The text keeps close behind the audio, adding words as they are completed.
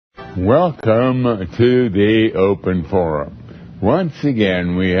Welcome to the Open Forum. Once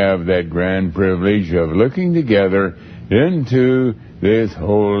again, we have that grand privilege of looking together into this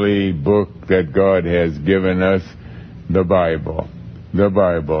holy book that God has given us, the Bible. The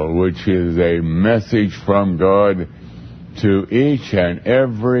Bible, which is a message from God to each and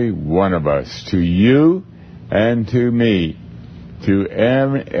every one of us, to you and to me, to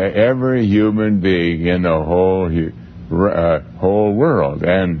every human being in the whole world.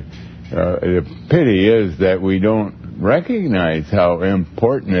 And the pity is that we don't recognize how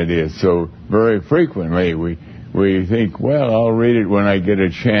important it is. So very frequently we think, well, I'll read it when I get a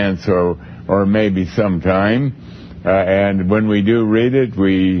chance or maybe sometime. And when we do read it,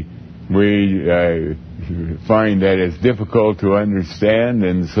 we find that it's difficult to understand,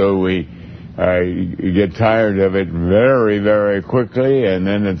 and so we get tired of it very, very quickly, and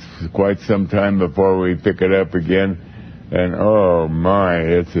then it's quite some time before we pick it up again. And oh my,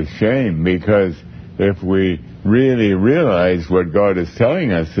 it's a shame, because if we really realize what God is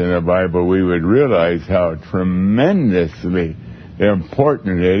telling us in the Bible, we would realize how tremendously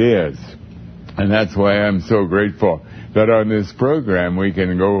important it is. And that's why I'm so grateful that on this program we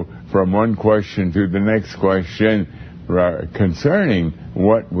can go from one question to the next question concerning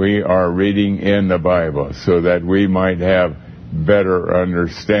what we are reading in the Bible, so that we might have better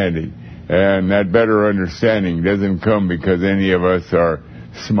understanding. And that better understanding doesn't come because any of us are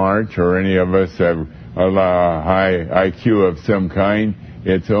smart or any of us have a high IQ of some kind.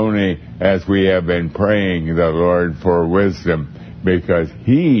 It's only as we have been praying the Lord for wisdom, because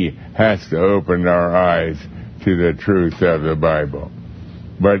He has to open our eyes to the truth of the Bible.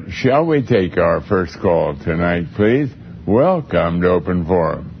 But shall we take our first call tonight, please? Welcome to Open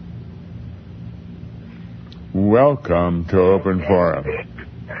Forum. Welcome to Open Forum.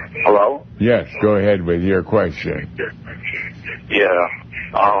 Hello? Yes, go ahead with your question. Yeah.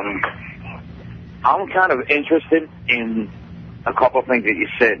 I'm kind of interested in a couple of things that you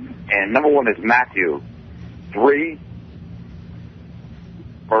said. And number one is Matthew 3,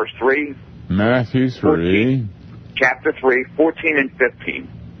 verse 3. Matthew 3. 14, chapter 3, 14 and 15.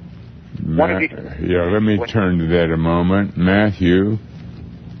 Let me turn to that a moment. Matthew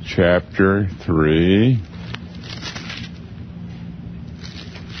chapter 3.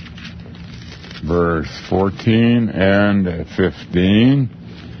 Verse 14 and 15.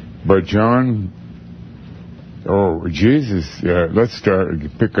 But Jesus, let's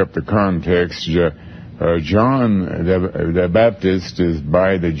pick up the context. John the Baptist is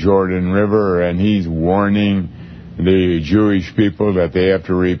by the Jordan River, and he's warning the Jewish people that they have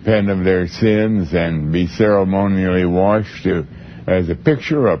to repent of their sins and be ceremonially washed as a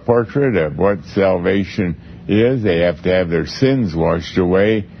picture, a portrait of what salvation is. They have to have their sins washed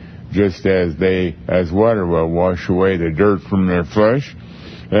away, just as water will wash away the dirt from their flesh.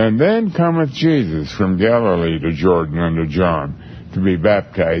 And then cometh Jesus from Galilee to Jordan unto John to be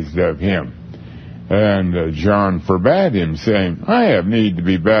baptized of him. And John forbade him, saying, I have need to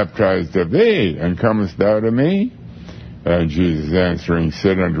be baptized of thee, and comest thou to me? And Jesus answering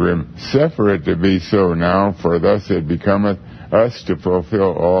said unto him, Suffer it to be so now, for thus it becometh us to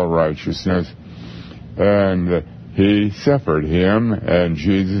fulfill all righteousness. And he suffered him, and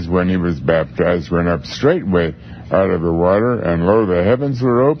Jesus, when he was baptized, went up straightway out of the water, and lo, the heavens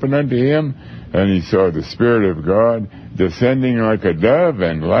were opened unto him, and he saw the Spirit of God descending like a dove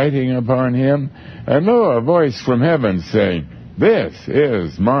and lighting upon him. And lo, a voice from heaven saying, This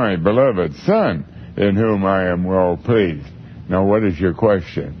is my beloved Son, in whom I am well pleased. Now, what is your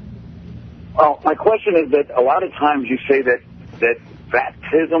question? Well, my question is that a lot of times you say that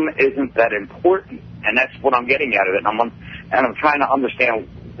baptism isn't that important, and that's what I'm getting out of it. And I'm trying to understand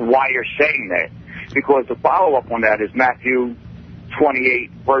why you're saying that, because the follow-up on that is Matthew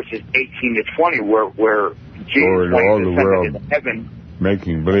 28, verses 18 to 20, where Jesus, when he descended into heaven,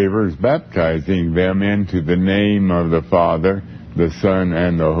 making believers, baptizing them into the name of the Father, the Son,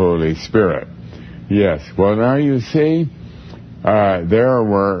 and the Holy Spirit. Yes. Well, now you see, there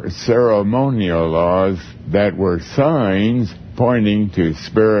were ceremonial laws that were signs pointing to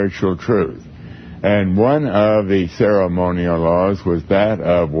spiritual truth. And one of the ceremonial laws was that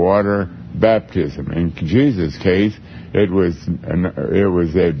of water baptism. In Jesus' case, it was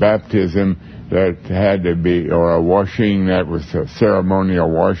a baptism that had to be, or a washing that was a ceremonial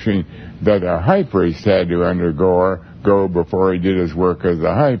washing that a high priest had to undergo before he did his work as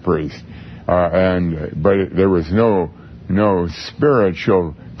a high priest. But there was no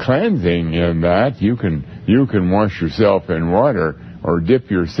spiritual cleansing in that. You can wash yourself in water, or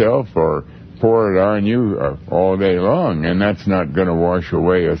dip yourself, or pour it on you all day long, and that's not going to wash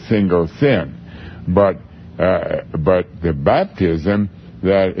away a single sin. But the baptism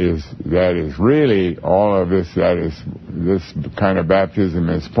that is really all of this, this kind of baptism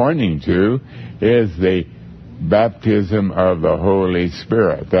is pointing to, is the baptism of the Holy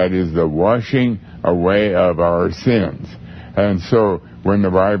Spirit. That is the washing away of our sins. And so when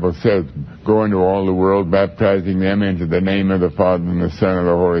the Bible says, go into all the world, baptizing them into the name of the Father and the Son and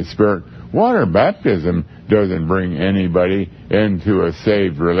the Holy Spirit, water baptism doesn't bring anybody into a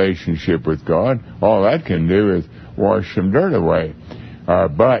saved relationship with God. All that can do is wash some dirt away.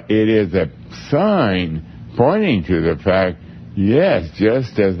 But it is a sign pointing to the fact, yes,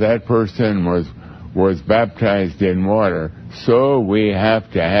 just as that person was baptized in water, so we have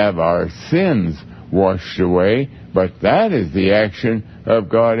to have our sins washed away. But that is the action of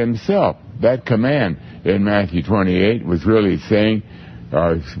God himself. That command in Matthew 28 was really saying,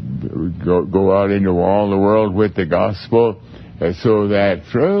 go out into all the world with the gospel, so that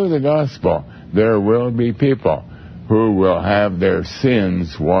through the gospel there will be people who will have their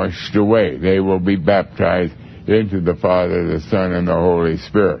sins washed away. They will be baptized into the Father, the Son, and the Holy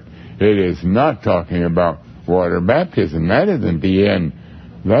Spirit. It is not talking about water baptism. That isn't the end.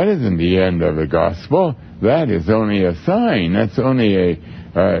 That isn't the end of the gospel. That is only a sign. That's only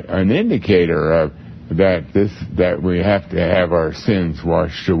an indicator of that we have to have our sins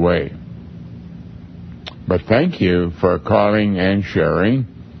washed away. But thank you for calling and sharing.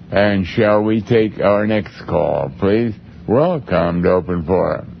 And shall we take our next call, please? Welcome to Open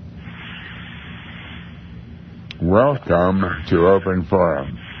Forum. Welcome to Open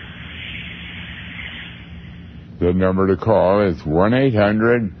Forum. The number to call is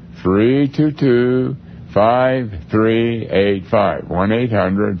 1-800-322-5385.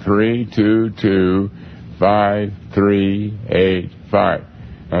 1-800-322-5385.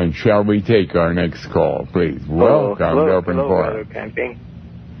 And shall we take our next call, please? Welcome to Open Forum. Camping.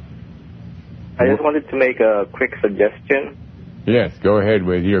 I just wanted to make a quick suggestion. Yes, go ahead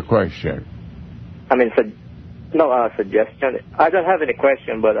with your question. Suggestion. I don't have any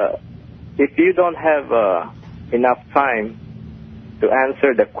question, but if you don't have enough time to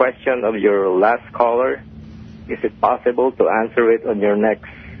answer the question of your last caller, is it possible to answer it on your next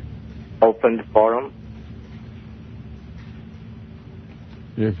Open Forum?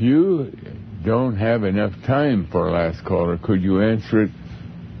 If you don't have enough time for last caller, could you answer it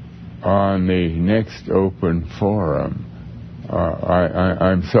on the next Open Forum?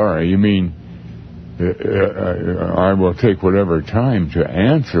 I'm sorry, you mean I will take whatever time to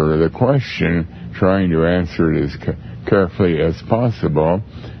answer the question, trying to answer it as carefully as possible.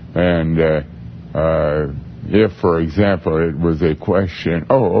 And if, for example, it was a question,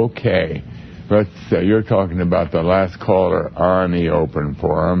 let's say you're talking about the last caller on the Open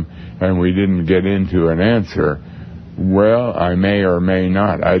Forum, and we didn't get into an answer. Well, I may or may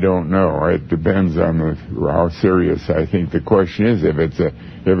not. I don't know. It depends on how serious I think the question is. If it's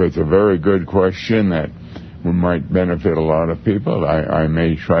a very good question that might benefit a lot of people, I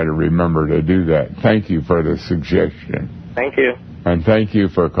may try to remember to do that. Thank you for the suggestion. Thank you. And thank you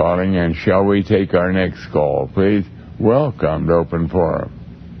for calling. And shall we take our next call, please? Welcome to Open Forum.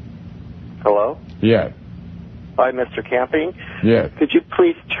 Hello? Yes. Hi, Mr. Camping. Yes. Could you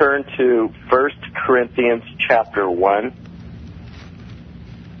please turn to 1 Corinthians chapter 1?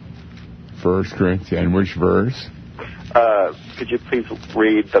 1 Corinthians, and which verse? Could you please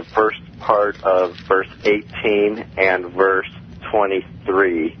read the first part of verse 18 and verse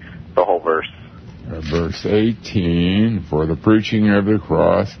 23, the whole verse? Verse 18, for the preaching of the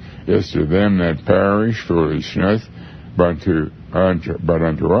cross is to them that perish foolishness, but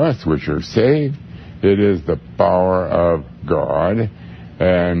unto us which are saved, it is the power of God.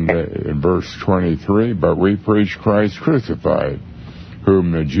 And in verse 23, but we preach Christ crucified,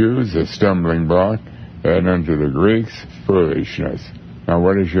 whom the Jews a stumbling block, and unto the Greeks foolishness. Now,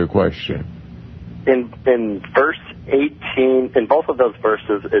 what is your question? In verse 18, in both of those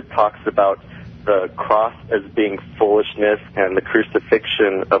verses, it talks about the cross as being foolishness and the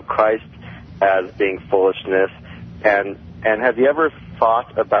crucifixion of Christ as being foolishness. And have you ever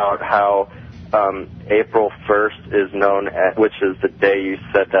thought about how April 1st is known as, which is the day you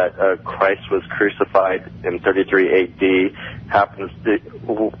said that Christ was crucified in 33 AD, happens to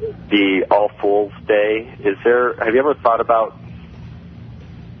be All Fools' Day? Have you ever thought about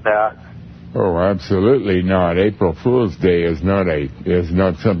that? Oh, absolutely not. April Fool's Day is not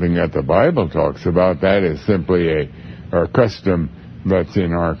something that the Bible talks about. That is simply a custom that's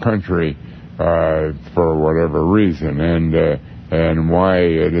in our country for whatever reason, and why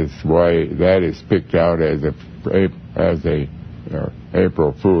that is picked out as a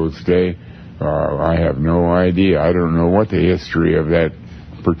April Fool's Day, I have no idea. I don't know what the history of that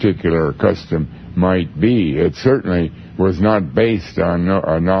particular custom might be. It certainly was not based on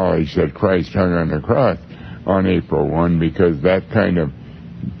a knowledge that Christ hung on the cross on April 1, because that kind of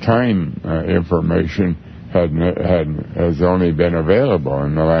time information has only been available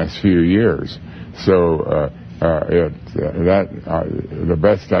in the last few years. So the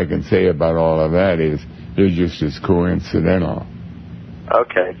best I can say about all of that is it's just as coincidental.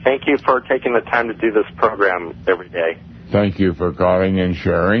 Okay. Thank you for taking the time to do this program every day. Thank you for calling and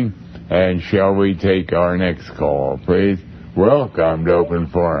sharing. And shall we take our next call, please? Welcome to Open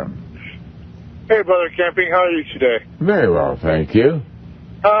Forum. Hey, Brother Camping. How are you today? Very well, thank you.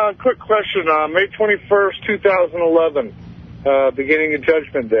 Quick question. May 21st, 2011, beginning of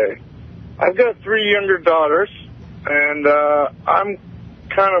Judgment Day. I've got 3 younger daughters, and I'm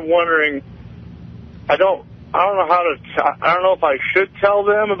kind of wondering, I don't know if I should tell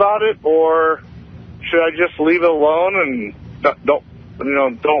them about it, or should I just leave it alone and don't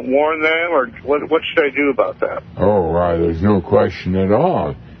warn them, or what should I do about that? Oh, there's no question at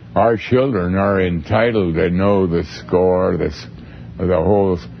all. Our children are entitled to know the score, the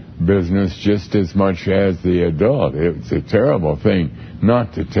whole business just as much as the adult. It's a terrible thing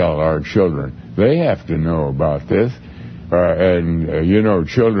not to tell our children. They have to know about this.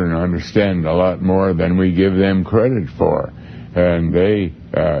 Children understand a lot more than we give them credit for. And they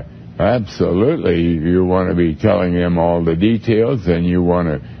absolutely, you want to be telling them all the details, and you want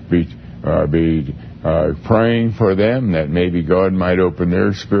to be praying for them that maybe God might open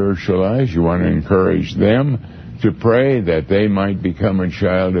their spiritual eyes. You want to encourage them to pray that they might become a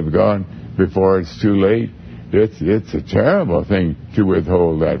child of God before it's too late. It's a terrible thing to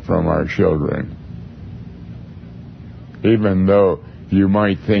withhold that from our children. Even though you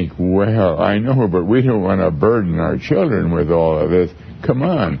might think, well, I know, but we don't want to burden our children with all of this. Come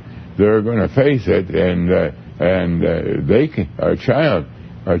on, they're going to face it, and a child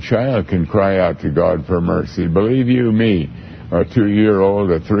can cry out to God for mercy. Believe you me, a 2-year-old,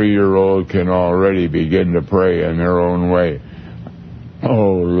 a 3-year-old can already begin to pray in their own way.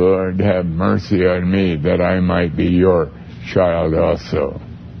 Oh, Lord, have mercy on me that I might be your child also.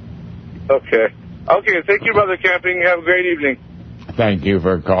 Okay, thank you, Brother Camping. Have a great evening. Thank you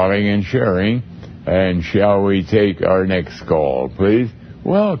for calling and sharing. And shall we take our next call, please?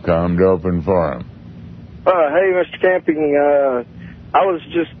 Welcome to Open Forum. Hey, Mr. Camping. I was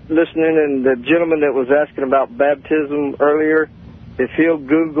just listening, and the gentleman that was asking about baptism earlier, if he'll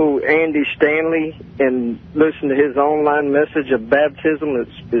Google Andy Stanley and listen to his online message of baptism,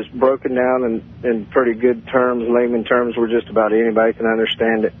 it's broken down in pretty good terms, layman terms, where just about anybody can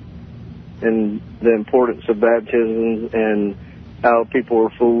understand it, and the importance of baptism and how people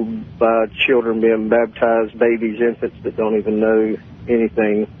are fooled by children being baptized, babies, infants that don't even know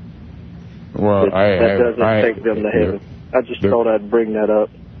anything. Well, that doesn't take them to heaven. I just thought I'd bring that up.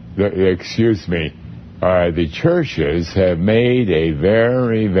 Excuse me. The churches have made a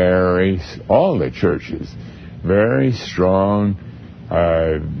all the churches, very strong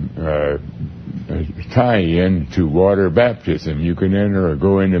tie-in to water baptism. You can enter or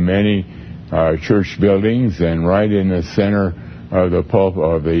go into many church buildings, and right in the center of the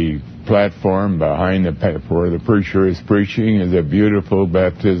platform behind where the preacher is preaching is a beautiful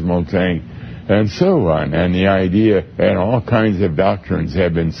baptismal tank, and so on. And the idea, and all kinds of doctrines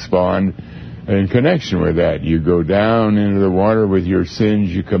have been spawned in connection with that. You go down into the water with your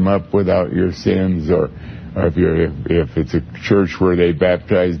sins, you come up without your sins. Or if it's a church where they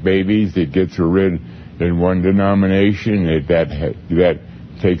baptize babies, it gets rid in one denomination, that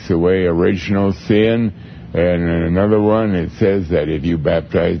takes away original sin. And in another one, it says that if you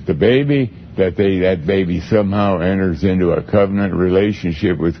baptize the baby, that baby somehow enters into a covenant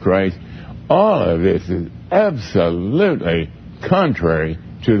relationship with Christ. All of this is absolutely contrary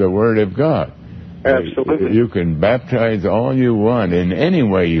to the Word of God. Absolutely. You can baptize all you want in any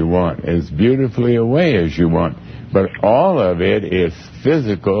way you want, as beautifully a way as you want. But all of it is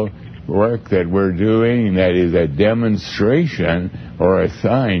physical work that we're doing that is a demonstration or a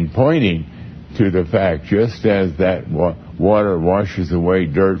sign pointing to the fact, just as that water washes away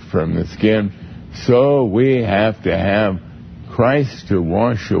dirt from the skin, so we have to have Christ to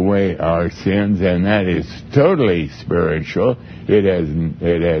wash away our sins, and that is totally spiritual. It has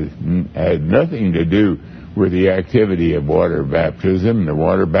nothing to do with the activity of water baptism. The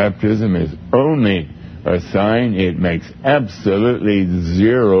water baptism is only a sign. It makes absolutely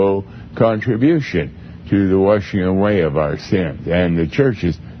zero contribution to the washing away of our sins, and the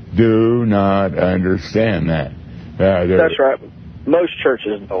churches do not understand that. That's right. Most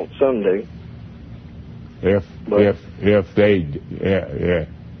churches don't. Some do.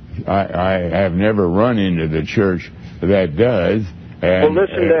 I have never run into the church that does, And, well,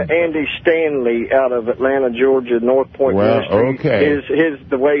 listen to Andy Stanley out of Atlanta, Georgia, North Point Ministry. Okay.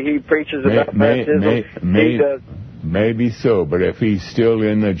 The way he preaches about baptism, he does. Maybe so, but if he's still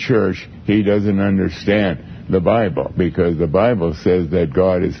in the church, he doesn't understand the Bible, because the Bible says that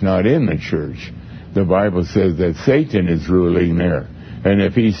God is not in the church. The Bible says that Satan is ruling there. And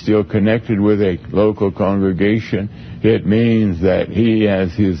if he's still connected with a local congregation, it means that he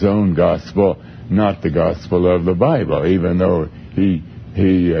has his own gospel, not the gospel of the Bible, even though he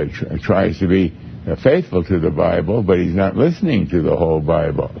tries to be faithful to the Bible, but he's not listening to the whole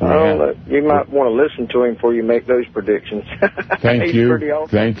Bible. Well, you might want to listen to him before you make those predictions. Thank you.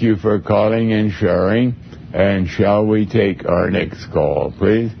 Thank you for calling and sharing. And shall we take our next call,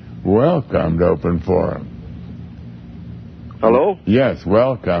 please? Welcome to Open Forum. Hello? Yes,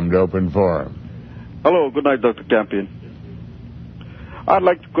 welcome to Open Forum. Hello, good night, Dr. Campion. I'd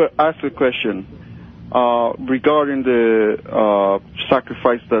like to ask a question regarding the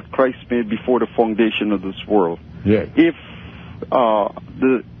sacrifice that Christ made before the foundation of this world. Yes. If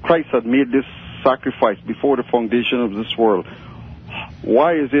Christ had made this sacrifice before the foundation of this world,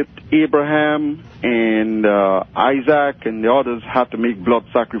 why is it Abraham and Isaac and the others had to make blood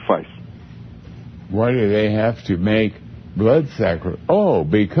sacrifice? Why do they have to make blood sacrifice? Oh,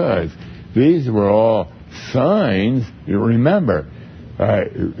 because these were all signs. You remember,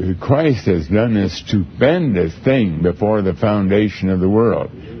 Christ has done this stupendous thing before the foundation of the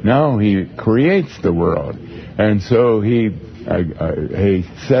world. Now he creates the world. And so he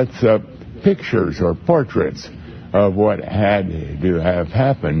sets up pictures or portraits of what had to have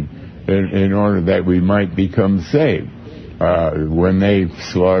happened in order that we might become saved. When they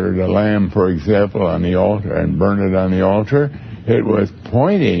slaughtered a lamb, for example, on the altar and burned it on the altar, it was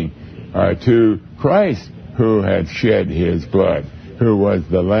pointing to Christ, who had shed his blood, who was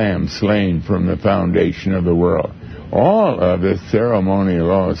the lamb slain from the foundation of the world. All of the ceremonial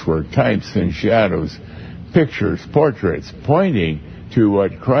laws were types and shadows, pictures, portraits, pointing to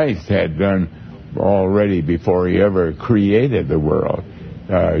what Christ had done already before he ever created the world.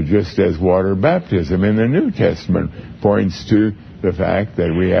 Just as water baptism in the New Testament points to the fact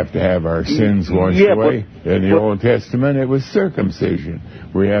that we have to have our sins washed away. In the Old Testament, it was circumcision.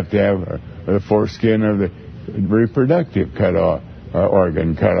 We have to have the foreskin of the reproductive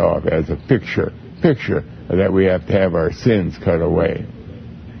organ cut off as a picture that we have to have our sins cut away.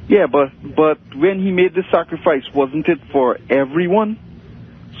 Yeah, but when he made the sacrifice, wasn't it for everyone?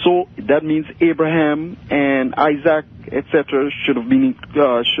 So that means Abraham and Isaac, etc., should have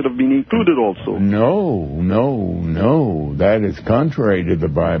been included also. No. That is contrary to the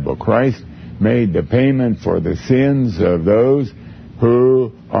Bible. Christ made the payment for the sins of those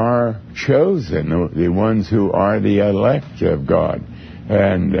who are chosen, the ones who are the elect of God,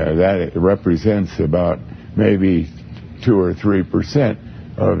 and that represents about maybe 2 or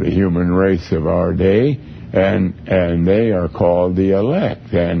 3% of the human race of our day. And they are called the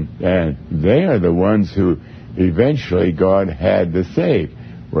elect, and they are the ones who eventually God had to save,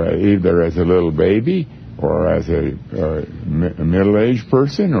 either as a little baby or as a middle-aged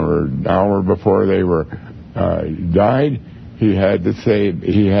person or an hour before they were died. He had to save.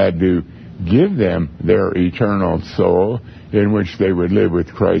 He had to give them their eternal soul, in which they would live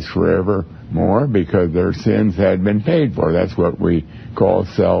with Christ forevermore, because their sins had been paid for. That's what we call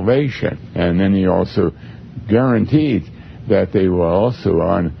salvation. And then he also guaranteed that they will also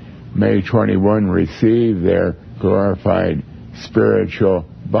on May 21 receive their glorified spiritual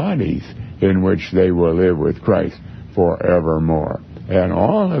bodies, in which they will live with Christ forevermore. And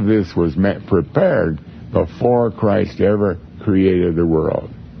all of this was prepared before Christ ever created the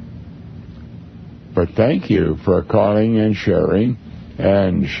world. But thank you for calling and sharing.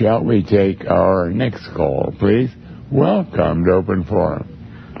 And shall we take our next call, please? Welcome to Open Forum.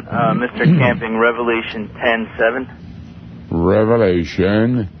 Mr. Camping, Revelation 10:7.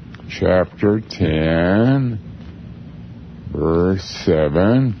 Revelation chapter 10, verse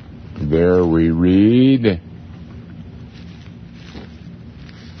 7. There we read,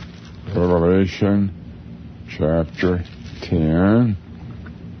 Revelation chapter 10.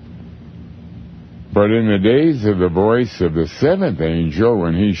 But in the days of the voice of the seventh angel,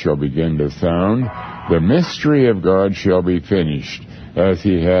 when he shall begin to sound, the mystery of God shall be finished, as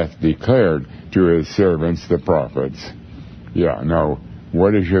he hath declared to his servants the prophets. Yeah, now,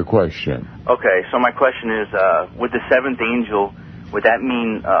 what is your question? Okay, so my question is, with the seventh angel, would that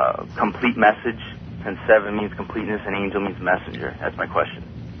mean complete message? And 7 means completeness, and angel means messenger. That's my question.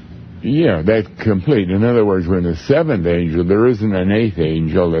 Yeah, that's complete. In other words, when the seventh angel, there isn't an eighth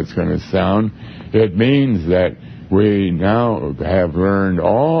angel that's going to sound. It means that we now have learned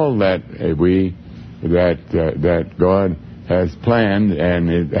all that that God has planned, and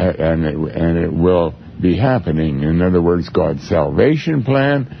it will be happening. In other words, God's salvation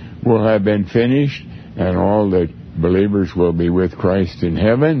plan will have been finished, and all the believers will be with Christ in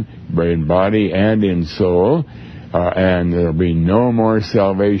heaven, in body and in soul, and there'll be no more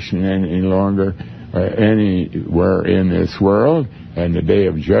salvation any longer anywhere in this world, and the day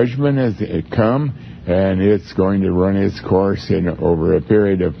of judgment has come, and it's going to run its course in over a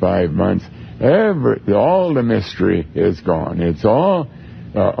period of 5 months. All the mystery is gone. It's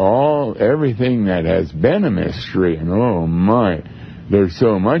everything that has been a mystery, and oh my, there's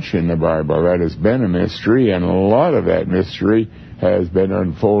so much in the Bible that has been a mystery, and a lot of that mystery has been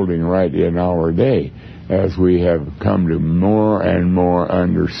unfolding right in our day as we have come to more and more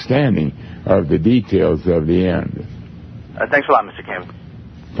understanding of the details of the end. Thanks a lot, Mr. Kim.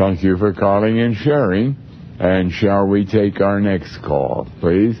 Thank you for calling and sharing. And shall we take our next call,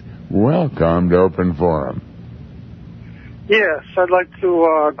 please? Welcome to Open Forum. Yes, I'd like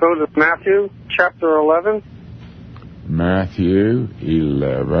to go to Matthew chapter 11. Matthew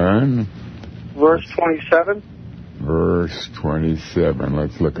 11. Verse 27. Verse 27.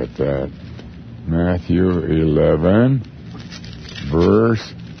 Let's look at that. Matthew 11.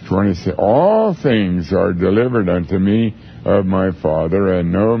 Verse 27. All things are delivered unto me of my Father,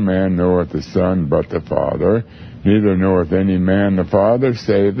 and no man knoweth the Son but the Father, neither knoweth any man the Father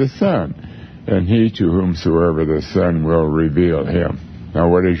save the Son, and he to whomsoever the Son will reveal him. Now,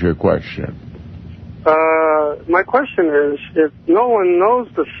 what is your question? My question is, if no one knows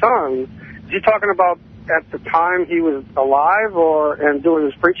the Son, is he talking about at the time he was alive and doing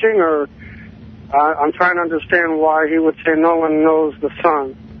his preaching, or I'm trying to understand why he would say no one knows the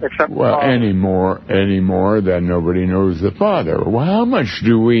Son except the Father. Any more than nobody knows the Father. Well, how much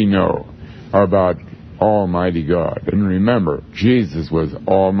do we know about Almighty God? And remember, Jesus was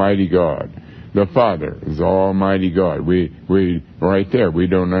Almighty God. The Father is Almighty God. We right there, we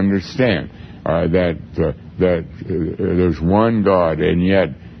don't understand that there's one God, and yet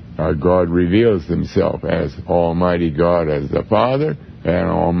God reveals himself as Almighty God as the Father, and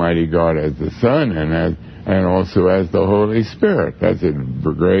Almighty God as the Son, and also as the Holy Spirit. That's a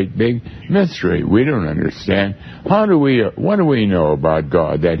great big mystery. We don't understand. What do we know about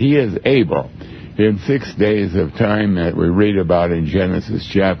God? That he is able, in 6 days of time that we read about in Genesis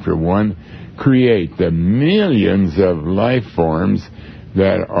chapter 1, create the millions of life forms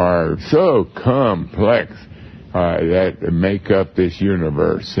that are so complex that make up this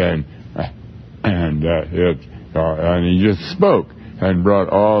universe, and he just spoke and brought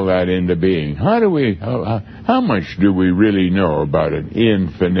all that into being. How much do we really know about an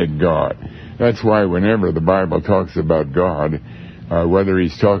infinite God? That's why whenever the Bible talks about God, whether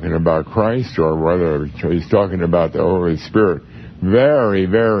he's talking about Christ or whether he's talking about the Holy Spirit, very,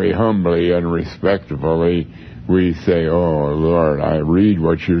 very humbly and respectfully, we say, oh, Lord, I read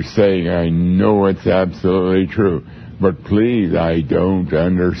what you're saying. I know it's absolutely true. But please, I don't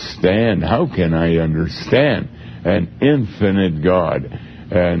understand. How can I understand an infinite God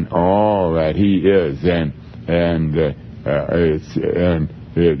and all that he is?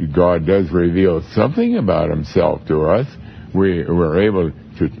 God does reveal something about himself to us. We're able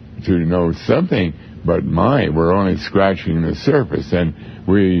to know something, but we're only scratching the surface, and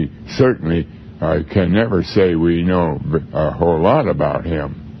we certainly can never say we know a whole lot about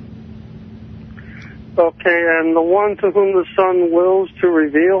him. Okay, and the one to whom the Son wills to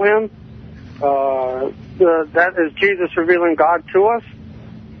reveal him, that is Jesus revealing God to us?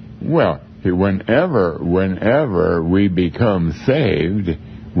 Well, whenever we become saved,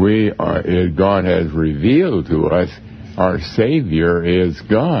 God has revealed to us our Savior is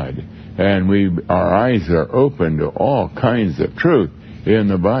God, and our eyes are open to all kinds of truth in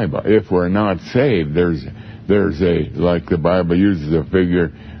the Bible. If we're not saved, there's like the Bible uses a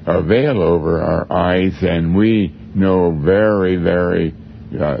figure, a veil over our eyes, and we know very, very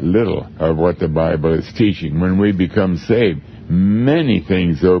little of what the Bible is teaching. When we become saved, many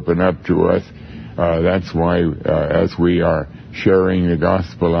things open up to us. That's why as we are sharing the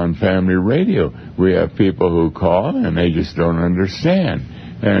gospel on Family Radio, we have people who call and they just don't understand.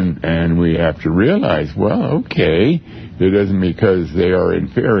 And we have to realize, well, okay, it isn't because they are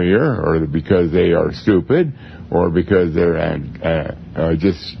inferior or because they are stupid or because they're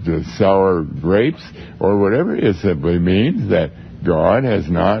just sour grapes or whatever. It simply means that God has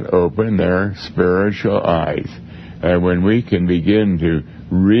not opened their spiritual eyes. And when we can begin to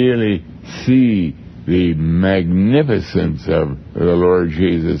really see the magnificence of the Lord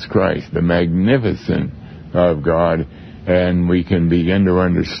Jesus Christ, the magnificence of God, and we can begin to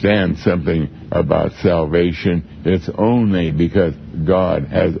understand something about salvation, it's only because God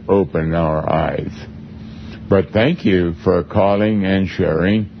has opened our eyes. But thank you for calling and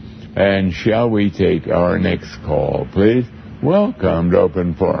sharing. And shall we take our next call, please? Welcome to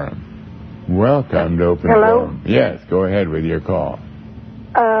Open Forum. Welcome to Open Forum. Yes, go ahead with your call.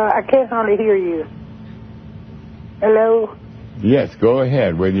 I can't hardly hear you. Hello? Yes, go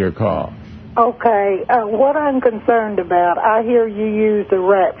ahead with your call. Okay, what I'm concerned about, I hear you use the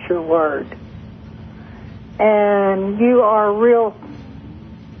rapture word. And you are real,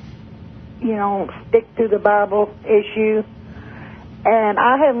 stick to the Bible issue. And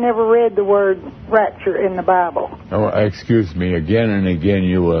I have never read the word rapture in the Bible. Oh, excuse me. Again and again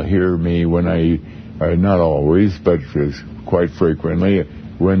you will hear me when not always, but quite frequently,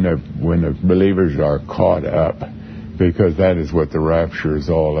 when the believers are caught up, because that is what the rapture is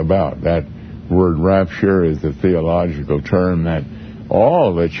all about. That word rapture is a theological term that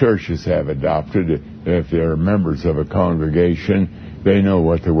all the churches have adopted. If they're members of a congregation, they know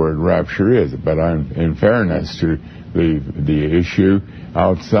what the word rapture is. But in fairness to the issue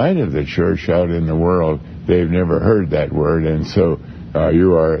outside of the church, out in the world, they've never heard that word, and so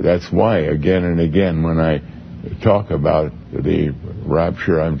that's why again and again when I talk about the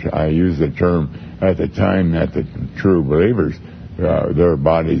rapture, I use the term at the time that the true believers, their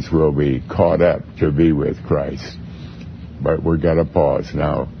bodies will be caught up to be with Christ. But we've got to pause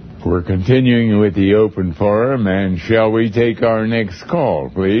now. We're continuing with the Open Forum, and shall we take our next call,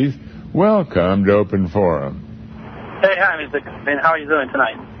 please? Welcome to Open Forum. Hey, hi, Mr. Kaufman. How are you doing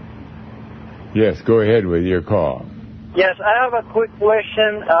tonight? Yes, go ahead with your call. Yes, I have a quick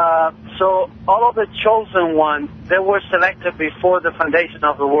question. So all of the chosen ones, they were selected before the foundation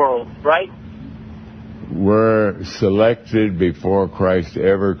of the world, right? Were selected before Christ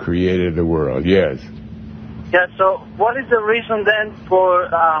ever created the world, yes. Yeah, so what is the reason then for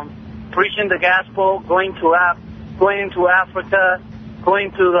preaching the gospel, going to Africa,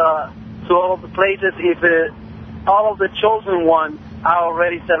 going to all of the places if all of the chosen ones are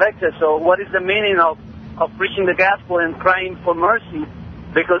already selected? So what is the meaning of preaching the gospel and crying for mercy?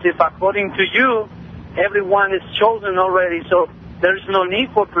 Because if according to you, everyone is chosen already, so there is no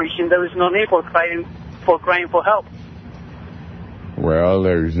need for preaching, there is no need for crying for help. Well,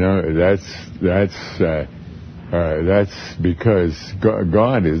 that's because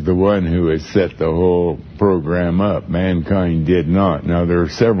God is the one who has set the whole program up. Mankind did not. Now, there are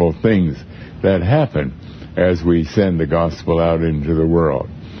several things that happen as we send the gospel out into the world.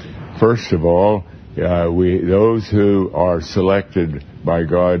 First of all, those who are selected by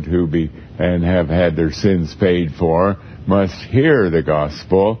God and have had their sins paid for must hear the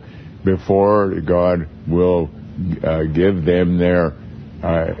gospel before God will give them their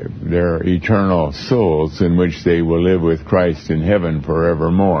eternal souls in which they will live with Christ in heaven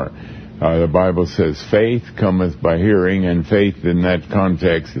forevermore. The Bible says faith cometh by hearing, and faith in that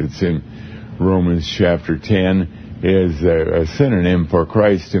context, it's in Romans chapter 10, is a synonym for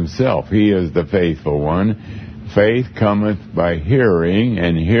Christ himself. He is the faithful one. Faith cometh by hearing,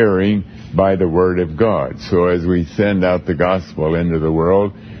 and hearing by the word of God. So as we send out the gospel into the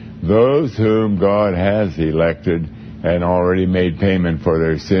world, those whom God has elected and already made payment for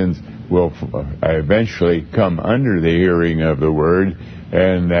their sins will eventually come under the hearing of the word,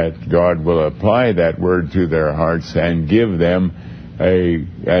 and that God will apply that word to their hearts and give them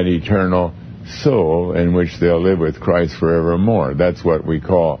an eternal soul in which they'll live with Christ forevermore. That's what we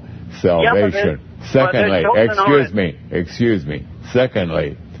call salvation. Secondly, excuse me.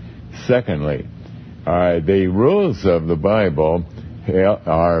 Secondly, the rules of the Bible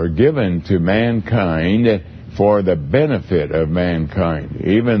are given to mankind for the benefit of mankind,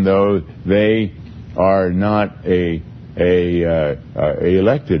 even though they are not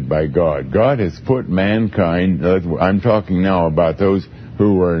elected by God. God has put mankind, I'm talking now about those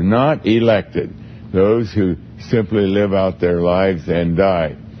who were not elected, those who simply live out their lives and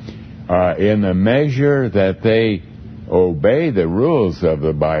die. In the measure that they obey the rules of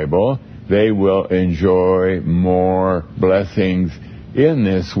the Bible, they will enjoy more blessings in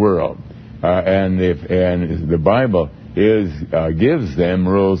this world. And the Bible gives them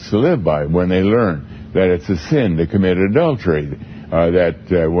rules to live by when they learn that it's a sin to commit adultery,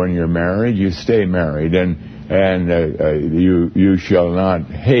 that when you're married, you stay married, and you shall not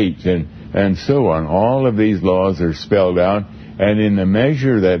hate, and so on. All of these laws are spelled out, and in the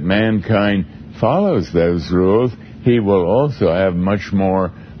measure that mankind follows those rules, he will also have much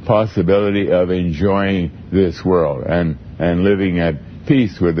more possibility of enjoying this world and living at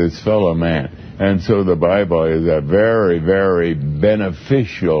peace with his fellow man. And so the Bible is a very, very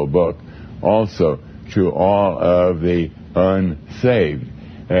beneficial book also to all of the unsaved.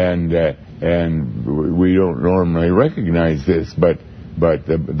 And we don't normally recognize this, but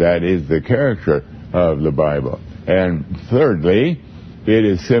that is the character of the Bible. And thirdly, it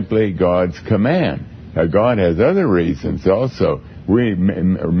is simply God's command. God has other reasons also. He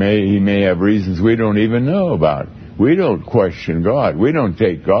may have reasons we don't even know about. We don't question God. We don't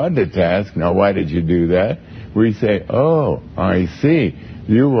take God to task. Now, why did you do that? We say, oh, I see.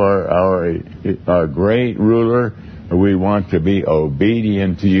 You are our great ruler. We want to be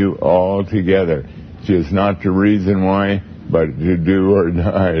obedient to you altogether. Just not to reason why, but to do or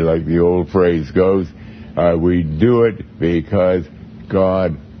die, like the old phrase goes. We do it because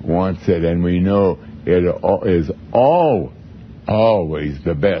God wants it, and we know it is always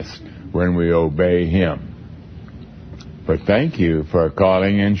the best when we obey Him. But thank you for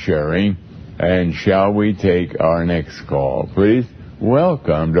calling and sharing. And shall we take our next call, please?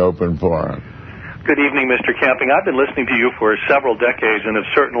 Welcome to Open Forum. Good evening, Mr. Camping. I've been listening to you for several decades and have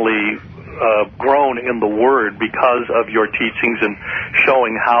certainly grown in the Word because of your teachings and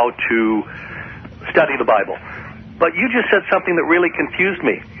showing how to study the Bible. But you just said something that really confused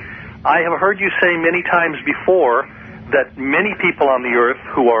me. I have heard you say many times before that many people on the earth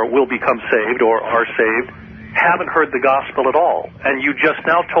who will become saved or are saved haven't heard the gospel at all. And you just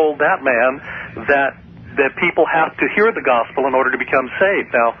now told that man that people have to hear the gospel in order to become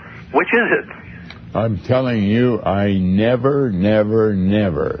saved. Now, which is it? I'm telling you, I never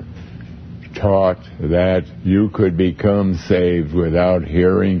taught that you could become saved without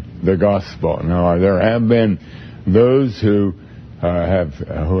hearing the gospel. Now, there have been those who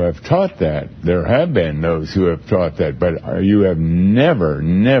have taught that. There have been those who have taught that, but you have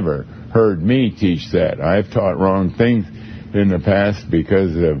never heard me teach that. I've taught wrong things in the past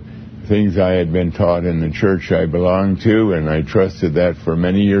because of things I had been taught in the church I belonged to, and I trusted that for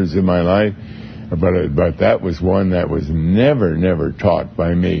many years of my life. But that was one that was never taught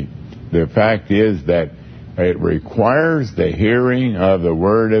by me. The fact is that it requires the hearing of the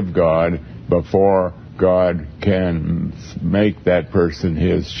Word of God before God can make that person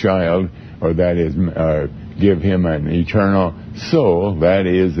His child, or that is give him an eternal soul. That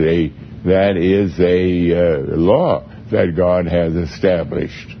is a law that God has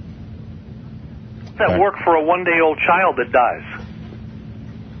established. That work for a one-day-old child that dies.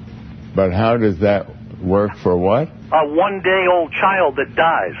 But how does that work for what? A one-day-old child that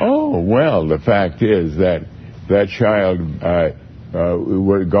dies. Oh, well, the fact is that child,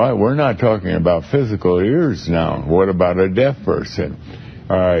 we're not talking about physical ears now. What about a deaf person?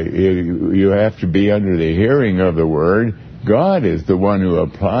 You have to be under the hearing of the Word. God is the one who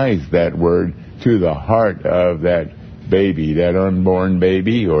applies that Word to the heart of that baby, that unborn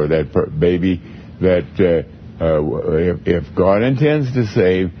baby, or that baby that if God intends to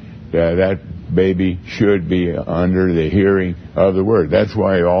save, that baby should be under the hearing of the Word. That's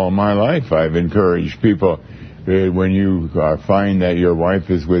why all my life I've encouraged people, when you find that your wife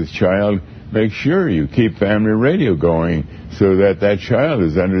is with child, make sure you keep family radio going so that child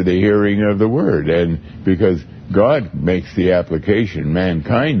is under the hearing of the Word. And because God makes the application,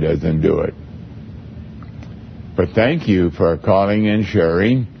 mankind doesn't do it. But thank you for calling and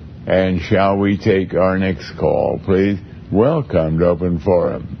sharing. And shall we take our next call, please? Welcome to Open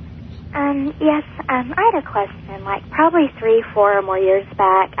Forum. Yes, I had a question. Like probably 3, 4 or more years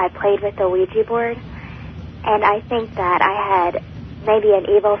back, I played with the Ouija board, and I think that I had maybe an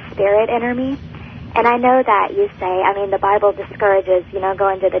evil spirit enter me. And I know that you say, the Bible discourages,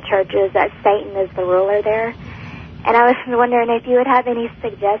 going to the churches, that Satan is the ruler there. And I was wondering if you would have any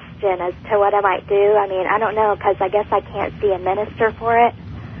suggestion as to what I might do. I don't know, because I guess I can't see a minister for it.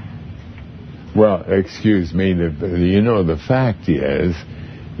 Well, excuse me, the fact is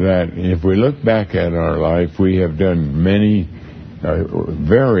that if we look back at our life, we have done many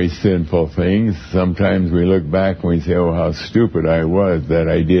very sinful things. Sometimes we look back and we say, oh, how stupid I was that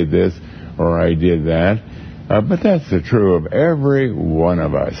I did this or I did that. But that's the true of every one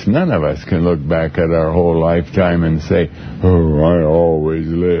of us. None of us can look back at our whole lifetime and say, oh, I always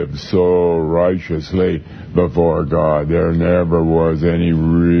lived so righteously before God. There never was any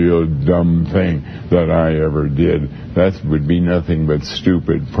real dumb thing that I ever did. That would be nothing but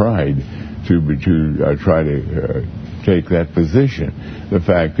stupid pride to try to take that position. The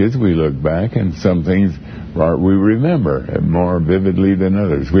fact is, we look back and some things we remember more vividly than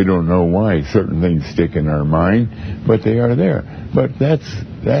others. We don't know why certain things stick in our mind, but they are there. But that's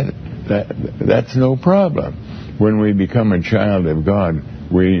no problem. When we become a child of God,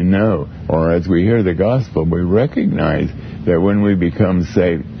 we know, or as we hear the gospel, we recognize that when we become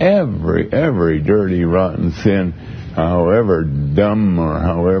saved, every dirty, rotten sin, however dumb or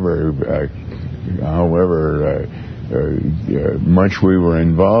however much we were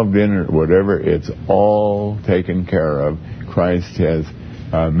involved in or whatever, it's all taken care of. Christ has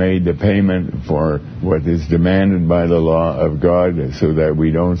made the payment for what is demanded by the law of God, so that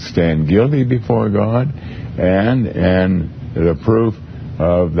we don't stand guilty before God, and the proof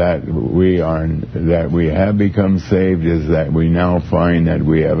of that we have become saved is that we now find that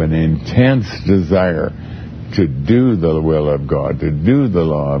we have an intense desire to do the will of God, to do the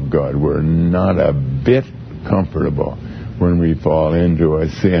law of God. We're not a bit comfortable when we fall into a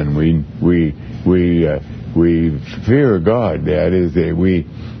sin. We fear God. That is, that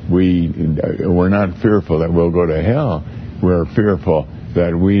we're not fearful that we'll go to hell. We're fearful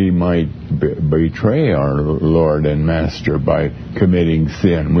that we might betray our Lord and Master by committing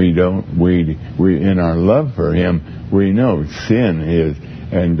sin. We in our love for Him, we know sin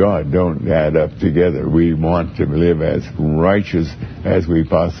and God don't add up together. We want to live as righteous as we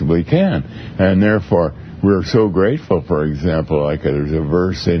possibly can, and therefore we're so grateful. For example, like there's a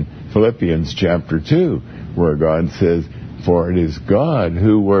verse in Philippians chapter 2 where God says, "For it is God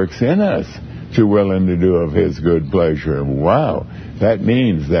who works in us to will and to do of His good pleasure." Wow, that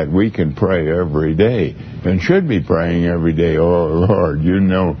means that we can pray every day, and should be praying every day. Oh Lord, you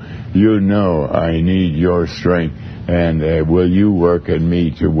know I need your strength, and will you work in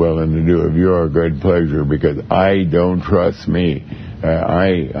me to will and to do of your good pleasure, because I don't trust me.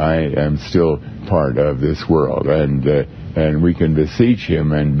 I am still part of this world, and we can beseech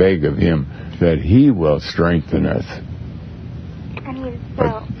Him and beg of Him that He will strengthen us.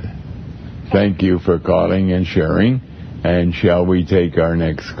 Thank you for calling and sharing. And shall we take our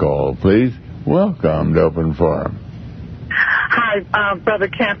next call, please? Welcome to Open Forum. Hi, Brother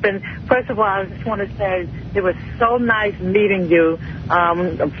Campen. First of all, I just want to say it was so nice meeting you,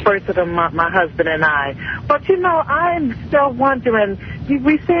 first of all, my husband and I. But, I'm still wondering,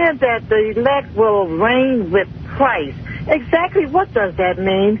 we said that the elect will reign with Christ. Exactly what does that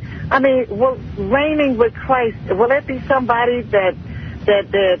mean? I mean, reigning with Christ, will it be somebody that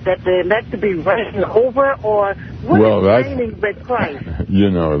they elect to be reigning over, or what is reigning with Christ?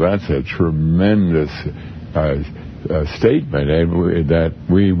 That's a tremendous statement, that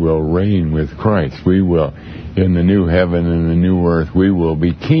we will reign with Christ. We will, in the new heaven and the new earth, we will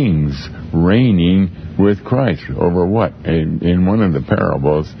be kings reigning with Christ. Over what? In one of the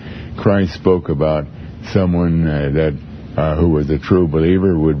parables, Christ spoke about someone who was a true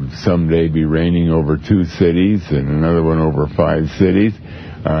believer would someday be reigning over 2 cities and another one over 5 cities.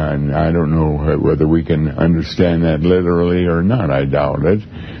 And I don't know whether we can understand that literally or not. I doubt it.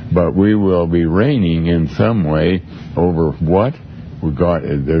 But we will be reigning in some way over what?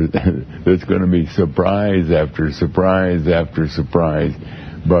 There's going to be surprise after surprise after surprise.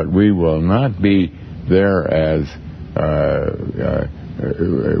 But we will not be there as...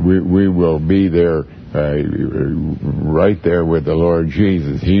 we will be there right there with the Lord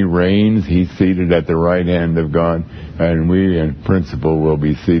Jesus. He reigns. He's seated at the right hand of God, and we in principle will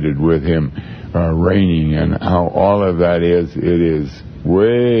be seated with Him, reigning. And how all of that is, it is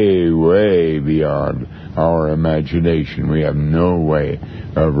way, way beyond our imagination. We have no way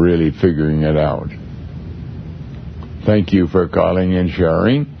of really figuring it out. Thank you for calling and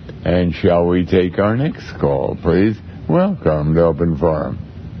sharing. And shall we take our next call, please? Welcome to Open Forum.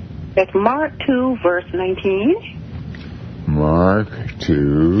 It's Mark 2, verse 19. Mark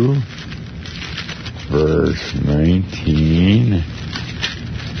 2, verse 19.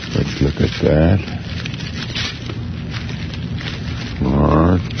 Let's look at that.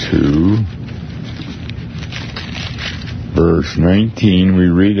 Mark 2, verse 19, we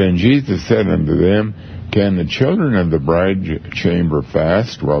read, "And Jesus said unto them, Can the children of the bride chamber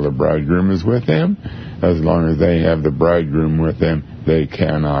fast while the bridegroom is with them? As long as they have the bridegroom with them, they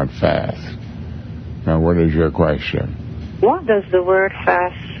cannot fast." Now, what is your question? What does the word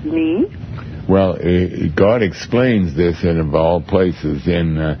fast mean? Well, God explains this in all places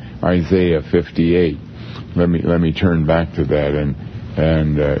in Isaiah 58. Let me turn back to that,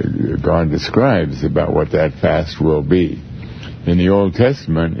 and God describes about what that fast will be. In the Old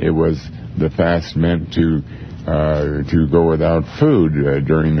Testament, it was the fast meant to go without food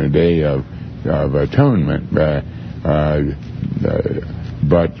during the day of atonement, but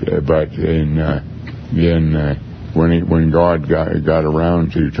when God got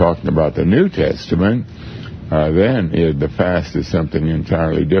around to talking about the New Testament, then the fast is something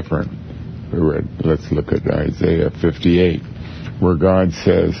entirely different. Let's look at Isaiah 58, where God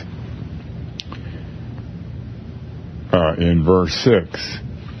says in verse 6,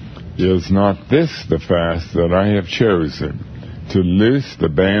 "Is not this the fast that I have chosen, to loose the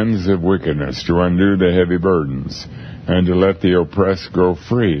bands of wickedness, to undo the heavy burdens, and to let the oppressed go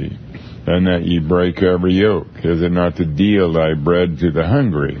free, and that ye break every yoke? Is it not to deal thy bread to the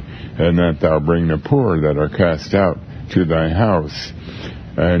hungry, and that thou bring the poor that are cast out to thy house?"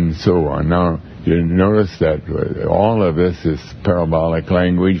 and so on. Now, you notice that all of this is parabolic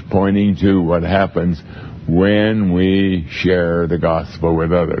language pointing to what happens when we share the gospel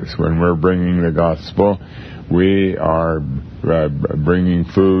with others. When we're bringing the gospel, we are bringing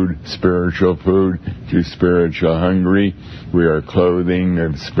food, spiritual food, to spiritual hungry. We are clothing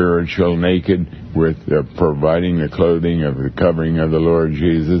the spiritual naked with providing the clothing of the covering of the Lord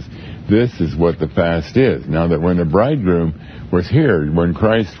Jesus. This is what the fast is. Now that when the bridegroom was here, when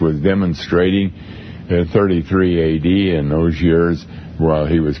Christ was demonstrating in 33 AD in those years while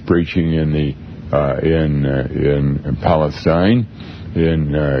he was preaching in Palestine,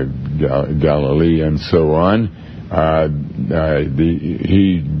 in Galilee and so on,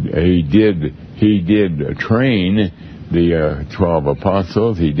 he did train the 12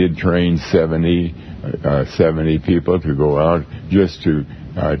 apostles. He did train 70 people to go out just to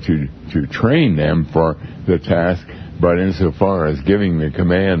train them for the task. But insofar as giving the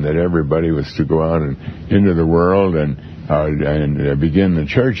command that everybody was to go out and into the world and begin the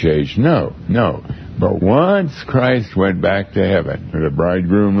church age, no. But once Christ went back to heaven, the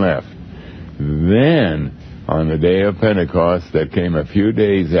bridegroom left, then on the day of Pentecost that came a few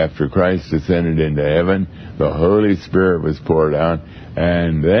days after Christ ascended into heaven, the Holy Spirit was poured out,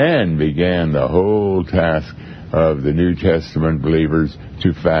 and then began the whole task of the New Testament believers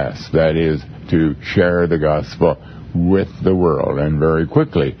to fast, that is, to share the gospel with the world. And very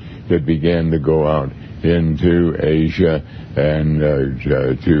quickly it began to go out into Asia and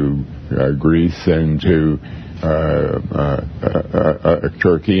to Greece and to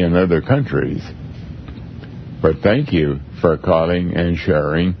Turkey and other countries. But thank you for calling and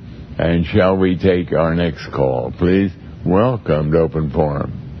sharing. And shall we take our next call, please? Welcome to Open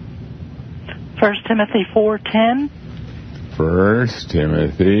Forum. 1 Timothy 4:10. 1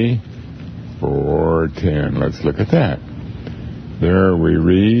 Timothy 4:10. Let's look at that. There we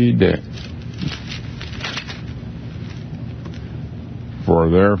read, "For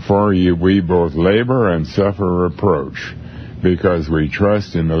therefore we both labor and suffer reproach, because we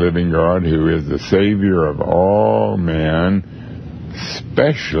trust in the living God, who is the Savior of all men,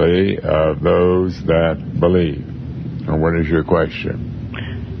 especially of those that believe." And what is your question?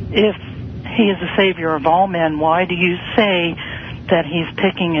 If he is the Savior of all men, why do you say that he's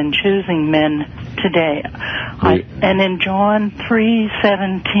picking and choosing men today? And in John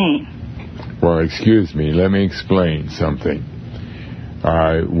 3:17. Well, excuse me, let me explain something.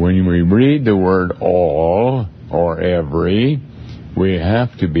 When we read the word all or every, we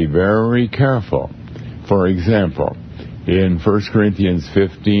have to be very careful. For example, in 1 Corinthians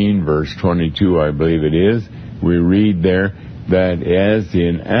 15, verse 22, I believe it is, we read there that as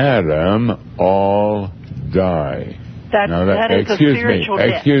in Adam, all die. That is a spiritual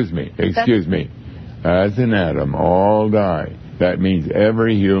death. Excuse me. As in Adam, all die. That means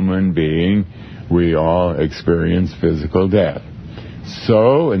every human being, we all experience physical death.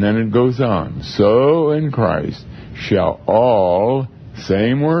 So, and then it goes on, so in Christ shall all,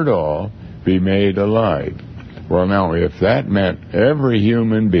 same word all, be made alive. Well, now, if that meant every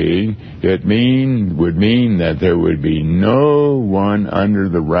human being, it would mean that there would be no one under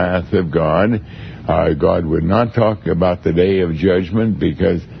the wrath of God. God would not talk about the day of judgment,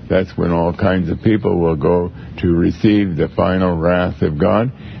 because that's when all kinds of people will go to receive the final wrath of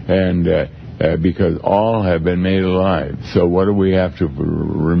God, and because all have been made alive. So what do we have to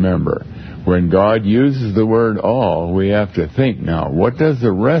remember? When God uses the word all, we have to think, now, what does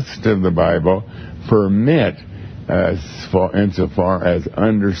the rest of the Bible permit insofar as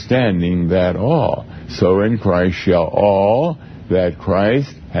understanding that all? So in Christ shall all that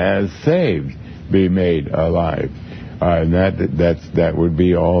Christ has saved be made alive. And that would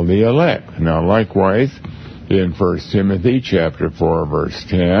be all the elect. Now, likewise, in 1 Timothy chapter 4, verse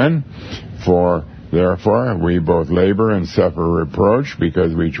 10, "For therefore we both labor and suffer reproach,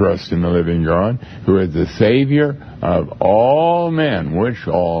 because we trust in the living God, who is the Savior of all men." Which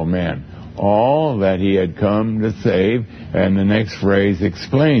all men? All that he had come to save. And the next phrase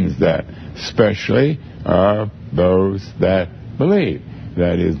explains that. "Especially of those that believe."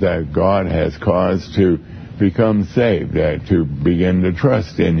 That is, that God has caused to become saved, to begin to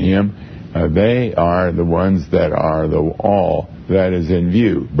trust in him. They are the ones that are the all that is in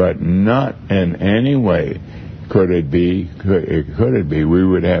view, but not in any way could it be. We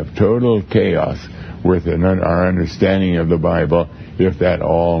would have total chaos with our understanding of the Bible if that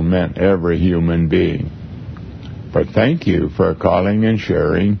all meant every human being. But thank you for calling and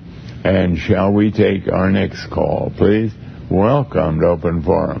sharing. And shall we take our next call, please? Welcome to Open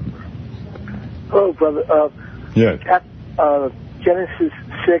Forum. Hello, brother. Yes. Genesis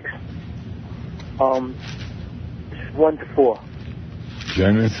 6, 1 to 4.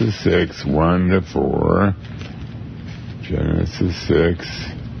 Genesis 6, 1 to 4. Genesis 6.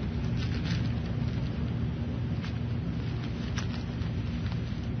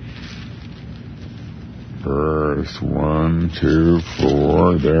 Verse 1, 2,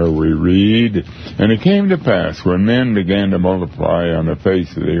 4, there we read, And it came to pass, when men began to multiply on the face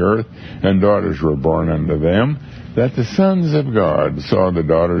of the earth, and daughters were born unto them, that the sons of God saw the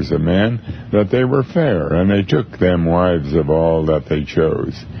daughters of men, that they were fair, and they took them wives of all that they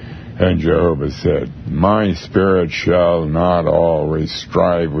chose. And Jehovah said, My spirit shall not always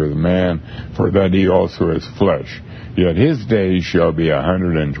strive with man, for that he also is flesh. Yet his days shall be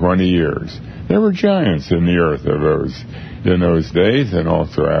 120 years. There were giants in the earth in those days, and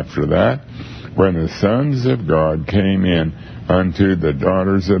also after that, when the sons of God came in unto the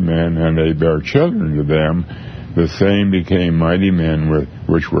daughters of men, and they bare children to them, the same became mighty men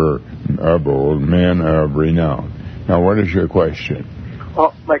which were of old, men of renown. Now, what is your question?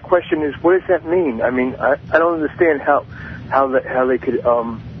 Well, my question is, what does that mean? I mean, I don't understand how they could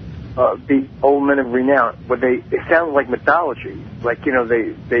be old men of renown. It sounds like mythology. Like, you know,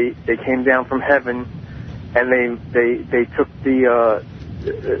 they came down from heaven, and they took the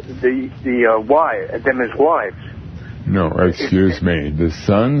them as wives. No, excuse me. The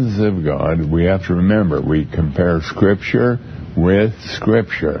sons of God, we have to remember, we compare Scripture with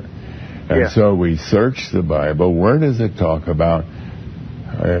Scripture. And so we search the Bible. Where does it talk about,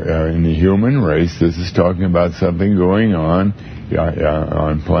 in the human race, this is talking about something going on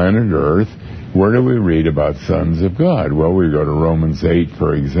planet Earth. Where do we read about sons of God? Well, we go to Romans 8,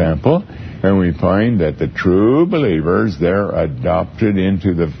 for example, and we find that the true believers, they're adopted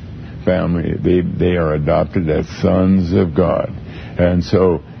into the family. They are adopted as sons of God. And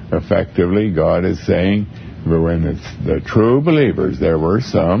so, effectively, God is saying, when it's the true believers, there were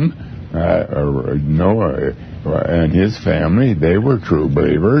some, Noah and his family, they were true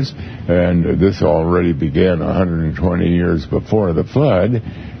believers, and this already began 120 years before the flood,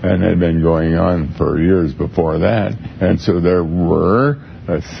 and had been going on for years before that. And so there were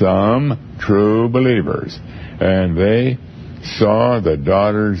some true believers, and they saw the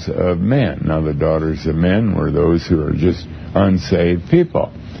daughters of men. Now, the daughters of men were those who are just unsaved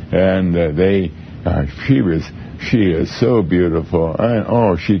people, and she is so beautiful,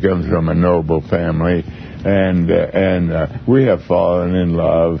 and she comes from a noble family, and we have fallen in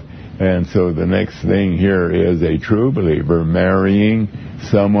love. And so the next thing here is a true believer marrying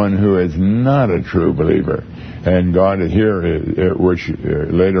someone who is not a true believer. And God here, which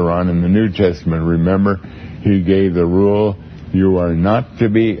later on in the New Testament, remember, He gave the rule, you are not to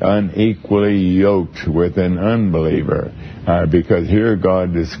be unequally yoked with an unbeliever. Because here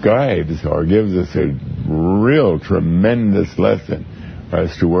God describes or gives us a real tremendous lesson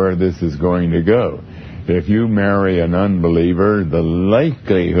as to where this is going to go. If you marry an unbeliever, the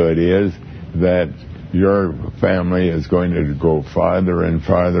likelihood is that your family is going to go farther and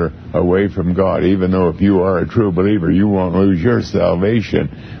farther away from God. Even though if you are a true believer, you won't lose your salvation,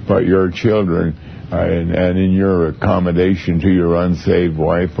 but your children, and in your accommodation to your unsaved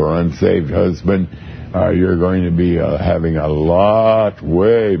wife or unsaved husband, you're going to be having a lot,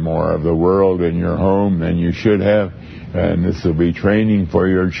 way more of the world in your home than you should have. And this will be training for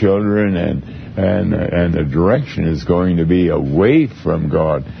your children, and the direction is going to be away from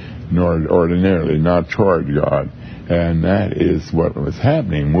God, nor ordinarily, not toward God. And that is what was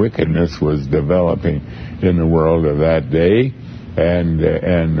happening. Wickedness was developing in the world of that day, and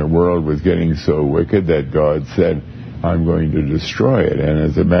the world was getting so wicked that God said, I'm going to destroy it. And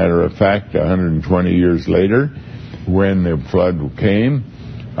as a matter of fact, 120 years later, when the flood came,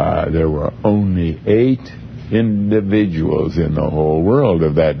 there were only 8 individuals in the whole world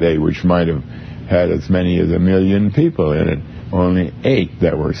of that day, which might have had as many as 1 million people in it. Only 8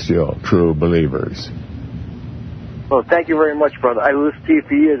 that were still true believers. Well, thank you very much, brother. I listened to you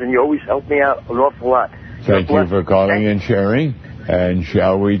for years, and you always helped me out an awful lot. Thank you for calling and sharing. And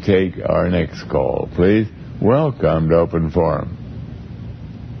shall we take our next call, please? Welcome to Open Forum.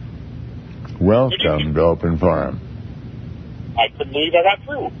 Welcome to Open Forum. I couldn't believe I got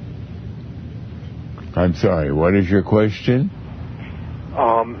through. I'm sorry, what is your question?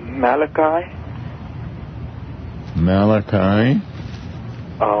 Malachi. Malachi?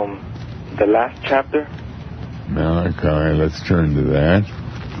 The last chapter. Malachi, let's turn to that.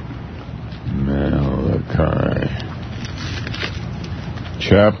 Malachi.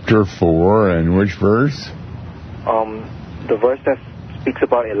 Chapter 4, and which verse? The verse that speaks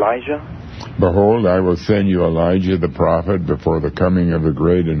about Elijah. Behold, I will send you Elijah the prophet before the coming of the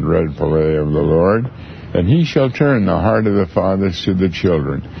great and dreadful day of the Lord. And he shall turn the heart of the fathers to the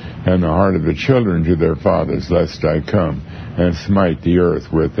children, and the heart of the children to their fathers, lest I come and smite the earth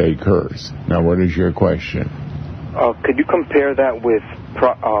with a curse. Now, what is your question? Could you compare that with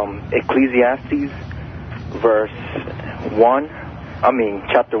Ecclesiastes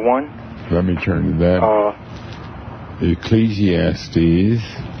chapter 1? Let me turn to that. Ecclesiastes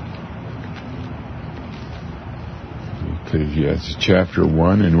chapter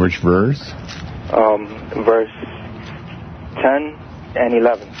 1, in which verse? Verse 10 and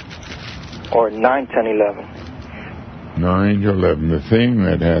 11. Or 9, 10, 11. 9 to 11. The thing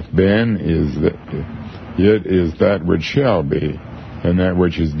that hath been is that it is that which shall be, and that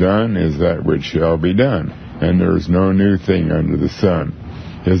which is done is that which shall be done. And there is no new thing under the sun.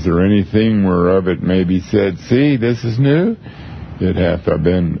 Is there anything whereof it may be said, see, this is new? It hath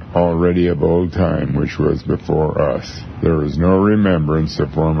been already of old time, which was before us. There is no remembrance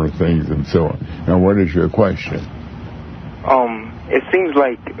of former things, and so on. Now, what is your question? It seems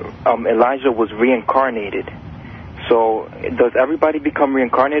like Elijah was reincarnated. So, does everybody become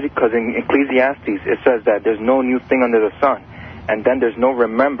reincarnated? Because in Ecclesiastes, it says that there's no new thing under the sun. And then there's no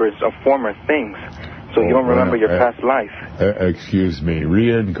remembrance of former things. So you don't remember your past life. Excuse me.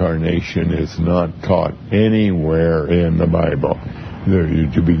 Reincarnation is not taught anywhere in the Bible.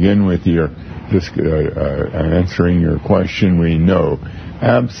 To begin with your answering your question, we know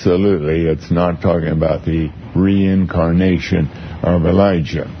absolutely it's not talking about the reincarnation of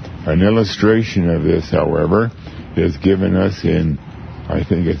Elijah. An illustration of this, however, is given us in, I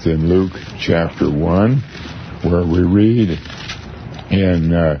think it's in Luke chapter 1, where we read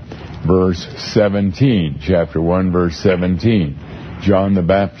in verse 17, chapter 1, verse 17. John the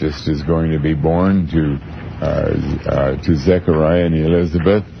Baptist is going to be born to Zechariah and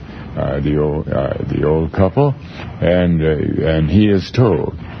Elizabeth, the old couple, and he is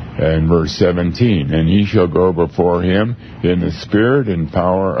told, in verse 17, and he shall go before him in the spirit and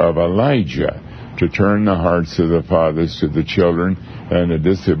power of Elijah, to turn the hearts of the fathers to the children, and the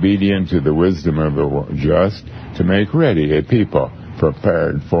disobedient to the wisdom of the just, to make ready a people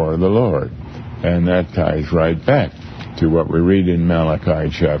prepared for the Lord. And that ties right back to what we read in Malachi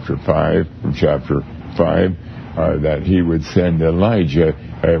chapter 5, that he would send Elijah.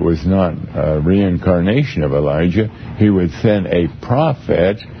 It was not a reincarnation of Elijah. He would send a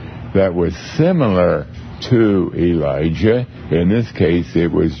prophet that was similar to Elijah. In this case,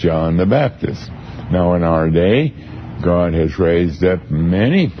 it was John the Baptist. Now, in our day, God has raised up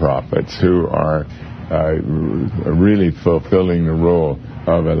many prophets who are really fulfilling the role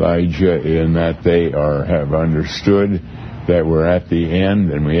of Elijah, in that they have understood that we're at the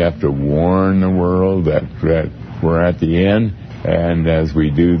end, and we have to warn the world that we're at the end. And as we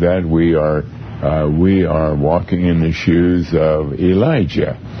do that, we are walking in the shoes of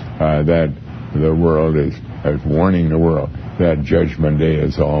Elijah, that the world is warning the world that Judgment Day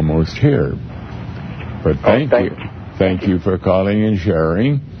is almost here. But thank you for calling and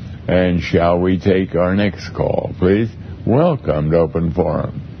sharing. And shall we take our next call, please? Welcome to Open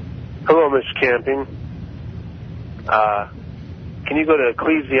Forum. Hello, Mr. Camping. Can you go to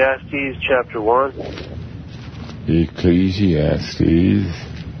Ecclesiastes chapter 1? Ecclesiastes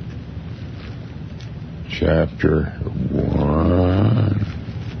chapter 1.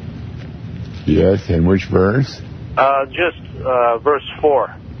 Yes, and which verse? Verse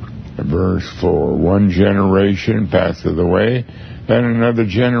 4. Verse 4. One generation passeth away, and another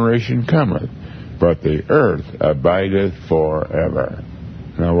generation cometh, but the earth abideth forever.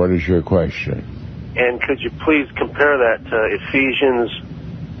 Now, what is your question? And could you please compare that to Ephesians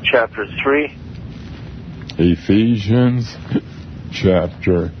chapter 3? Ephesians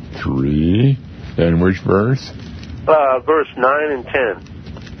chapter 3. And which verse? Verse 9 and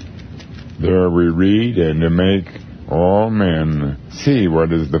 10. There we read, and to make all men see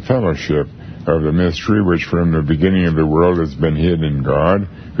what is the fellowship of the mystery which from the beginning of the world has been hid in God,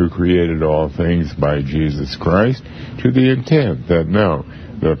 who created all things by Jesus Christ, to the intent that now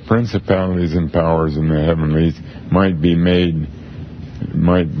the principalities and powers in the heavenlies might be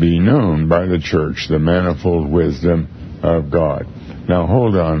known by the church, the manifold wisdom of God. Now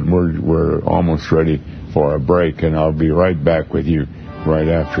hold on, we're almost ready for a break, and I'll be right back with you right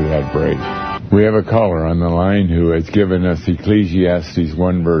after that break. We have a caller on the line who has given us Ecclesiastes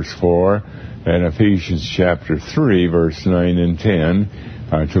 1 verse 4 and Ephesians chapter 3 verse 9 and 10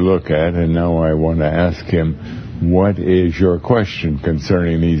 to look at, and now I want to ask him, what is your question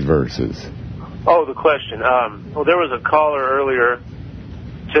concerning these verses? Oh, the question. Well, there was a caller earlier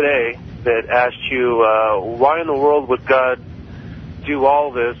today that asked you, why in the world would God do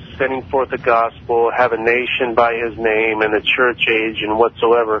all this, sending forth the gospel, have a nation by his name and the church age and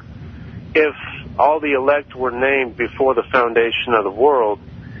whatsoever, if all the elect were named before the foundation of the world,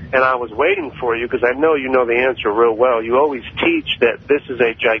 and I was waiting for you because I know you know the answer real well. You always teach that this is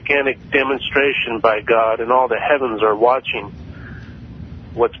a gigantic demonstration by God and all the heavens are watching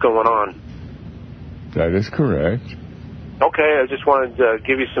what's going on. That is correct. Okay, I just wanted to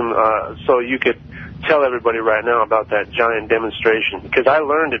give you some, so you could tell everybody right now about that giant demonstration, because I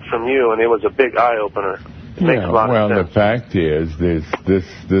learned it from you, and it was a big eye-opener. It makes a lot of sense. The fact is,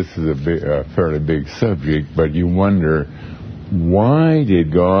 this is a fairly big subject, but you wonder, why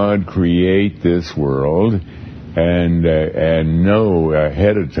did God create this world and know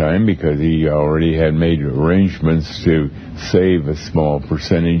ahead of time, because he already had made arrangements to save a small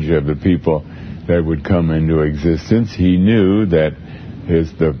percentage of the people that would come into existence? He knew that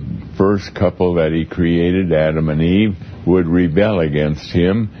the first couple that he created, Adam and Eve, would rebel against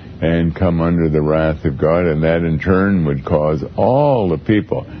him and come under the wrath of God, and that in turn would cause all the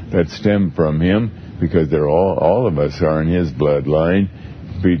people that stem from him, because they're all of us are in his bloodline,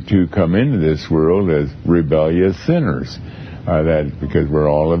 to come into this world as rebellious sinners. Because we're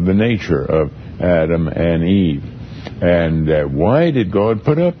all of the nature of Adam and Eve. And why did God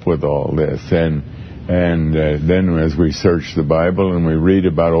put up with all this? And then as we search the Bible and we read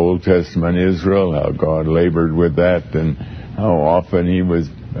about Old Testament Israel, how God labored with that, and how often he was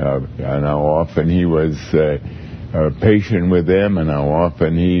patient with them, and how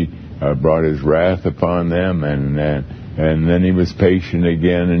often he brought his wrath upon them, and then he was patient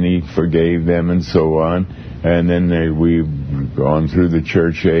again, and he forgave them, and so on. And then we've gone through the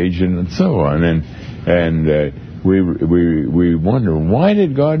church age, and so on. And we wonder, why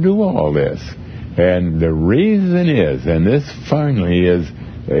did God do all this? And the reason is, and this finally is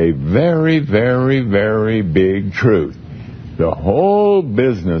a very, very, very big truth, the whole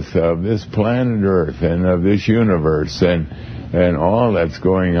business of this planet Earth and of this universe and all that's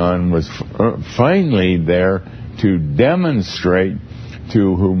going on was finally there to demonstrate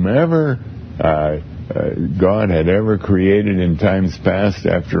to whomever God had ever created in times past.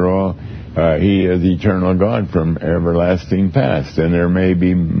 After all, he is eternal God from everlasting past, and there may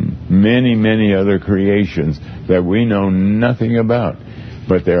be many, many other creations that we know nothing about,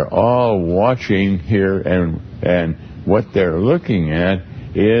 but they're all watching here, and what they're looking at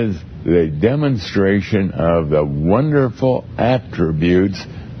is the demonstration of the wonderful attributes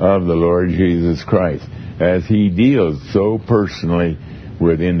of the Lord Jesus Christ, as he deals so personally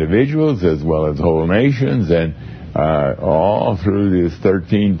with individuals as well as whole nations, and all through this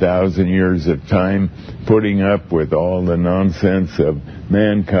 13,000 years of time, putting up with all the nonsense of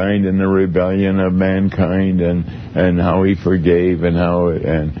mankind and the rebellion of mankind, and how he forgave, and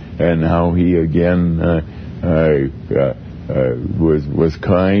how he again was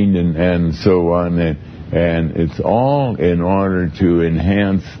kind, and so on, and it's all in order to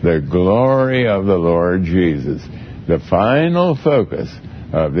enhance the glory of the Lord Jesus. The final focus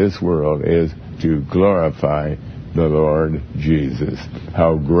of this world is to glorify the Lord Jesus.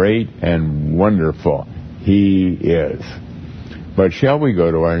 How great and wonderful he is. But shall we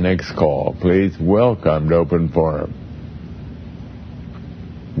go to our next call, please? Welcome to Open Forum.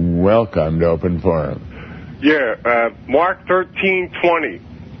 Welcome to Open Forum. Yeah, Mark 13:20.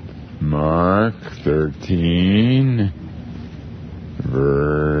 Mark 13,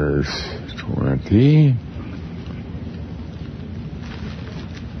 verse 20.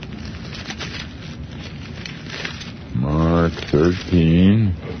 Mark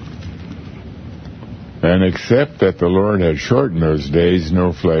 13. And except that the Lord had shortened those days,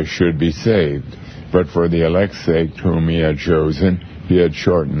 no flesh should be saved. But for the elect's sake, whom he had chosen, he had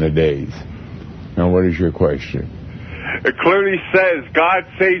shortened the days. Now, what is your question? It clearly says God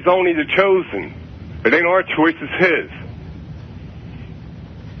saves only the chosen. It ain't our choice, it's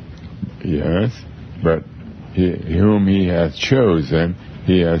his. Yes, but whom he hath chosen,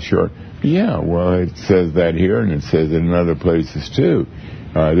 he hath shortened. Yeah, well, it says that here, and it says it in other places too.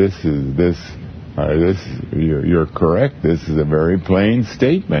 You're correct. This is a very plain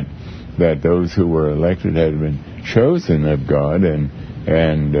statement that those who were elected had been chosen of God, and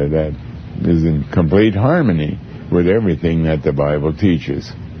that is in complete harmony with everything that the Bible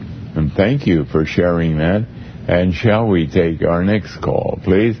teaches. And thank you for sharing that. And shall we take our next call,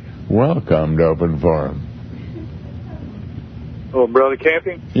 please? Welcome to Open Forum. Oh, Brother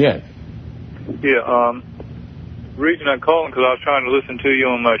Camping? Yes. Yeah, the reason I'm calling because I was trying to listen to you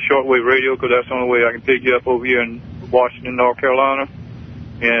on my shortwave radio, because that's the only way I can pick you up over here in Washington, North Carolina.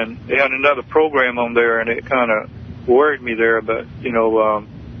 And they had another program on there, and it kind of worried me there. But,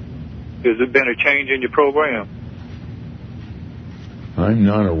 has there been a change in your program? I'm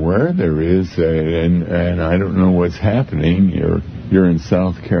not aware there is, and I don't know what's happening. You're in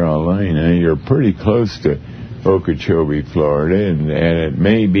South Carolina. You're pretty close to Okeechobee, Florida, and it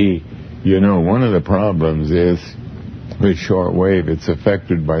may be, one of the problems is with shortwave, it's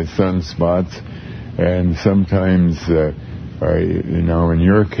affected by sunspots, and sometimes, in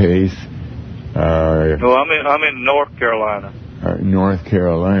your case... No, I'm in North Carolina. North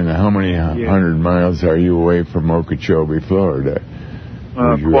Carolina. How many hundred miles are you away from Okeechobee, Florida?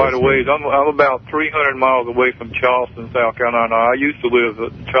 Quite a ways. I'm about 300 miles away from Charleston, South Carolina. I used to live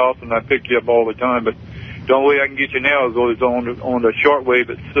in Charleston. I pick you up all the time, but the only way I can get you now is on the shortwave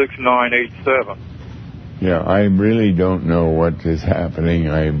at 6987. Yeah, I really don't know what is happening.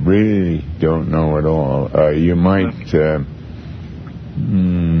 I really don't know at all. You might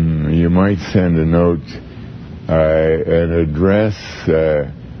send a note, an address,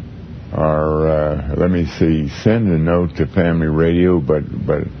 let me see, send a note to Family Radio, but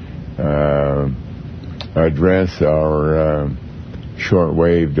address our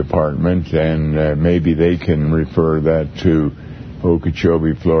shortwave department, and maybe they can refer that to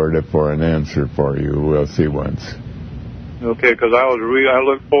Okeechobee, Florida, for an answer for you. We'll see once. Okay, because I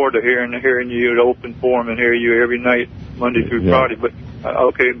look forward to hearing you at Open Forum and hear you every night, Monday through Friday. But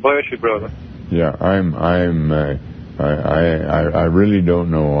okay, bless you, brother. Yeah, I really don't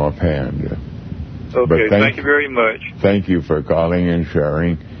know offhand. Okay, thank you very much. Thank you for calling and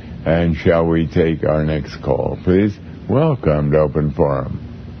sharing. And shall we take our next call, please? Welcome to Open Forum.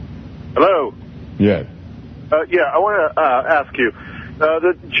 Hello. Yes. I want to ask you,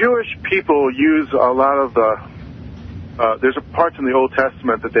 the Jewish people use a lot of there's a parts in the Old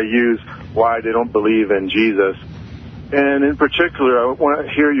Testament that they use why they don't believe in Jesus. And in particular, I want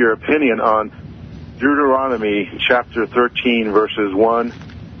to hear your opinion on Deuteronomy chapter 13, verses 1,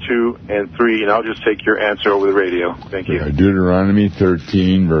 2, and 3, and I'll just take your answer over the radio. Thank you. Deuteronomy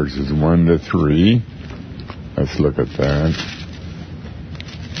 13, verses 1 to 3. Let's look at that.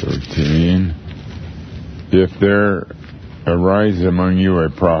 13. If there arise among you a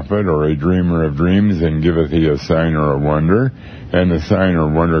prophet or a dreamer of dreams, and giveth he a sign or a wonder, and the sign or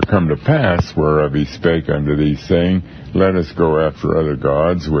wonder come to pass, whereof he spake unto thee, saying, Let us go after other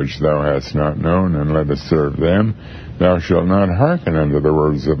gods, which thou hast not known, and let us serve them, thou shalt not hearken unto the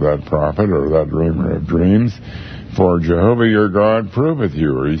words of that prophet or that dreamer of dreams. For Jehovah your God proveth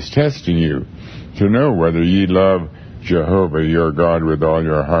you, or he's testing you, to know whether ye love Jehovah your God with all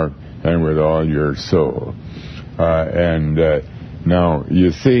your heart and with all your soul. Now,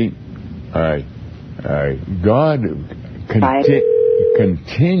 you see, God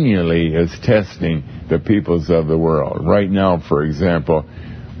continually is testing the peoples of the world. Right now, for example,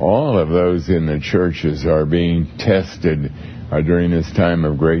 all of those in the churches are being tested during this time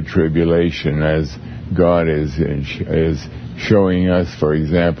of great tribulation, as God is showing us, for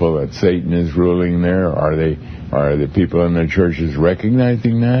example, that Satan is ruling there. Are the people in the churches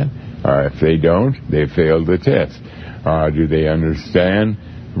recognizing that? If they don't, they failed the test. Do they understand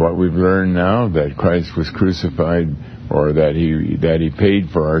what we've learned now, that Christ was crucified, or that he paid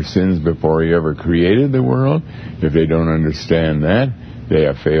for our sins before he ever created the world? If they don't understand that, they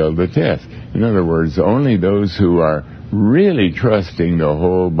have failed the test. In other words, only those who are really trusting the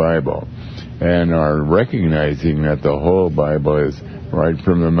whole Bible and are recognizing that the whole Bible is right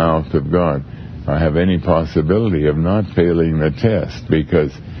from the mouth of God have any possibility of not failing the test,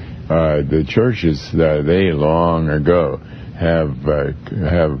 because the churches, they long ago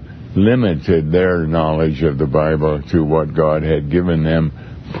have limited their knowledge of the Bible to what God had given them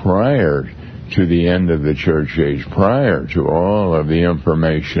prior to the end of the church age, prior to all of the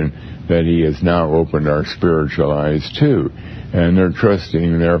information that he has now opened our spiritual eyes to. And they're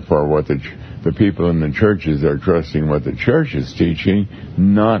trusting, therefore, what the people in the churches are trusting what the church is teaching,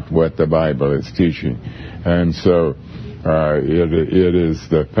 not what the Bible is teaching. And so it is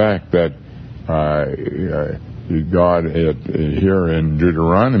the fact that God here in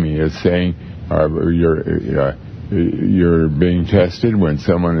Deuteronomy is saying you're being tested when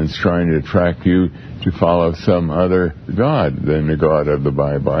someone is trying to attract you to follow some other God than the God of the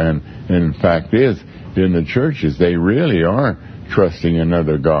Bible. And in fact is, in the churches, they really are trusting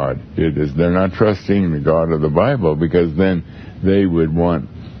another God. They're not trusting the God of the Bible, because then they would want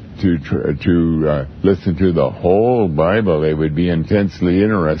to listen to the whole Bible. They would be intensely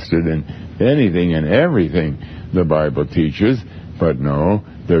interested in anything and everything the Bible teaches. But no,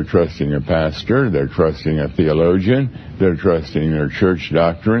 they're trusting a pastor, they're trusting a theologian, they're trusting their church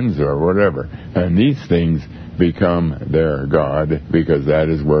doctrines or whatever. And these things become their God, because that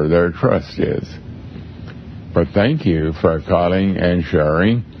is where their trust is. But thank you for calling and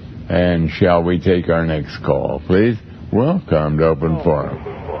sharing. And shall we take our next call, please? welcome to Open Forum.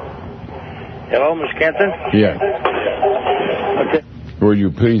 Hello, Mr. Kenton? Yes. Okay. Would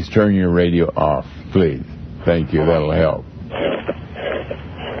you please turn your radio off, please? Thank you. That'll help.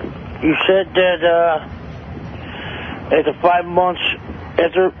 You said that after 5 months,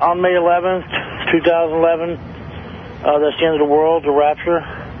 on May 11th, 2011, that's the end of the world, the rapture,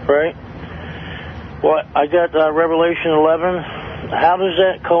 right? Well, I got Revelation 11. How does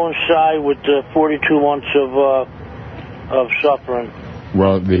that coincide with the 42 months of suffering?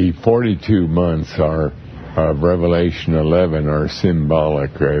 Well, the 42 months of Revelation 11 are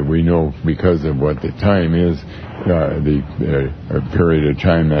symbolic. We know because of what the time is, the period of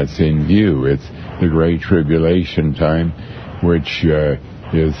time that's in view. It's the Great Tribulation time, which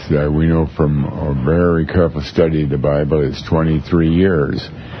is, we know from a very careful study of the Bible, is 23 years.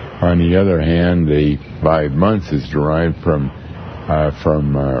 On the other hand, the 5 months is derived from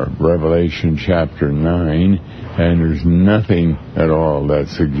Revelation chapter 9, and there's nothing at all that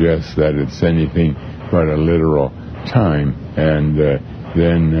suggests that it's anything but a literal time, and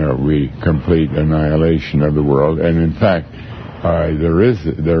then we complete annihilation of the world. And in fact, there is.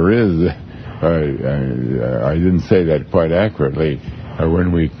 I didn't say that quite accurately.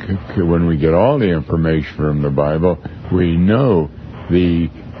 When we get all the information from the Bible, we know the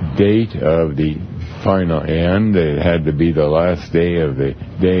date of the final end. It had to be the last day of the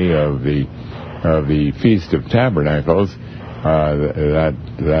Feast of Tabernacles.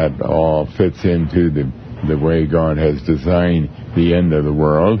 That all fits into the way God has designed the end of the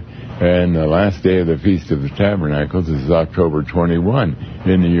world. And the last day of the Feast of the Tabernacles is October 21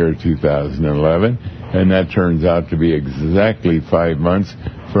 in the year 2011. And that turns out to be exactly 5 months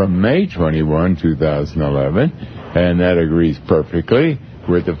from May 21, 2011. And that agrees perfectly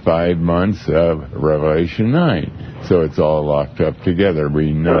with the 5 months of Revelation 9. So it's all locked up together.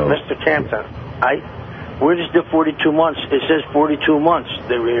 We know. Mr. Campton, where is the 42 months? It says 42 months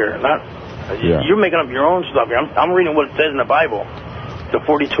they were here. Yeah. You're making up your own stuff. I'm reading what it says in the Bible. The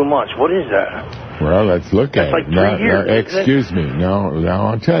 42 months. What is that? Well, let's look at like it. Now, years, excuse me. Now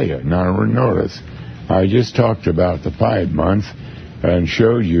I'll tell you. Now notice. I just talked about the 5 months and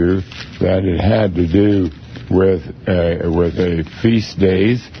showed you that it had to do with a feast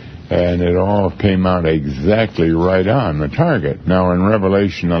days, and it all came out exactly right on the target. Now in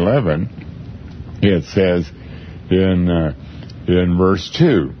Revelation 11, it says in verse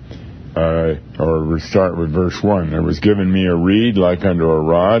 2, or we start with verse 1, there was given me a reed like unto a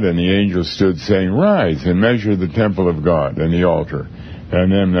rod, and the angel stood saying, Rise and measure the temple of God and the altar,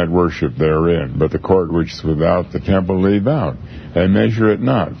 and them that worship therein. But the court which is without the temple leave out, and measure it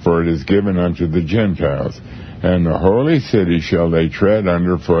not, for it is given unto the Gentiles. And the holy city shall they tread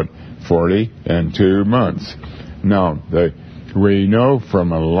under foot 42 months. Now, we know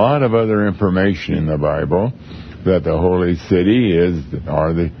from a lot of other information in the Bible that the holy city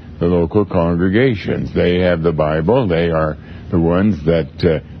are the local congregations. They have the Bible. They are the ones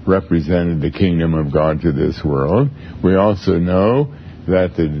that represented the kingdom of God to this world. We also know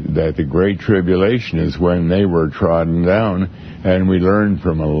that the Great Tribulation is when they were trodden down, and we learned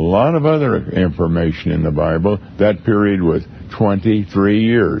from a lot of other information in the Bible that period was 23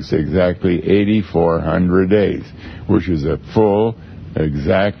 years, exactly 8,400 days, which is a full,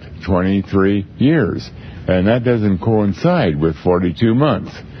 exact 23 years. And that doesn't coincide with 42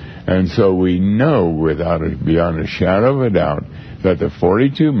 months. And so we know beyond a shadow of a doubt that the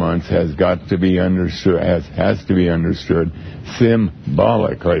 42 months has got to be understood, has to be understood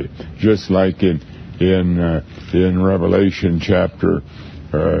symbolically, just like in Revelation chapter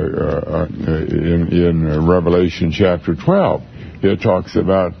in Revelation chapter 12. It talks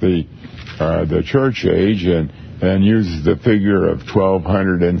about the church age and uses the figure of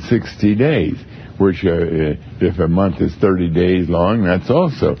 1,260 days, which if a month is 30 days long, that's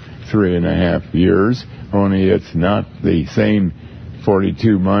also 3.5 years, only it's not the same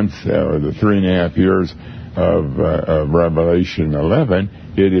 42 months or the 3.5 years of Revelation 11.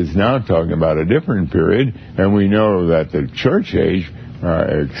 It is now talking about a different period, and we know that the church age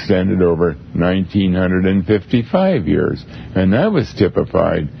extended over 1,955 years, and that was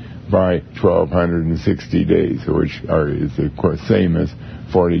typified by 1,260 days, which is the same as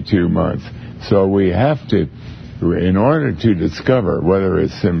 42 months. So we have to, in order to discover whether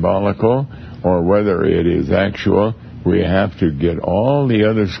it's symbolical or whether it is actual, we have to get all the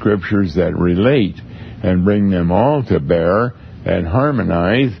other scriptures that relate and bring them all to bear and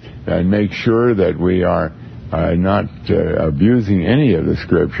harmonize and make sure that we are not abusing any of the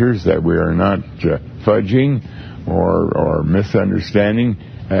scriptures, that we are not fudging or misunderstanding.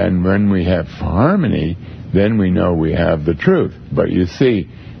 And when we have harmony, then we know we have the truth. But you see,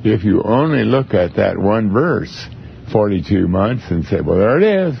 if you only look at that one verse 42 months and say, well, there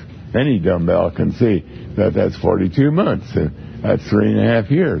it is. Any dumbbell can see that that's 42 months. And that's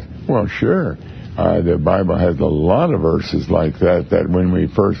 3.5 years. Well, sure. The Bible has a lot of verses like that, that when we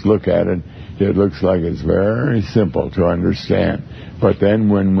first look at it, it looks like it's very simple to understand. But then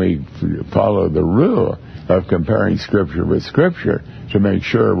when we follow the rule of comparing Scripture with Scripture to make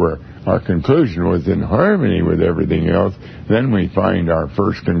sure our conclusion was in harmony with everything else, then we find our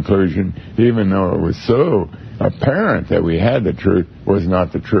first conclusion, even though it was so apparent that we had the truth, was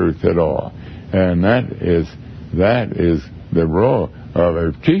not the truth at all. And that is the role of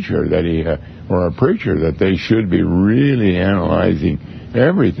a teacher or a preacher, that they should be really analyzing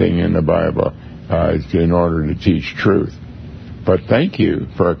everything in the Bible in order to teach truth. But thank you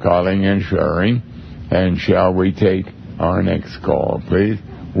for calling and sharing. And shall we take our next call, please?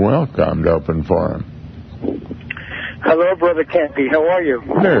 Welcome to Open Forum. Hello, Brother Campy. How are you?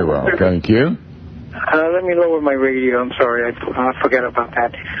 Very well, thank you. Let me lower my radio. I'm sorry, I forgot about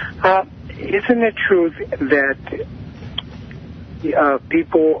that. Isn't it true that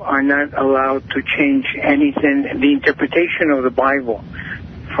people are not allowed to change anything, the interpretation of the Bible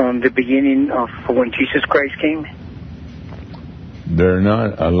from the beginning of when Jesus Christ came? They're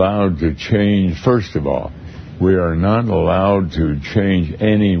not allowed to change. First of all, we are not allowed to change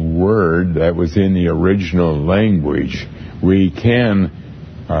any word that was in the original language. We can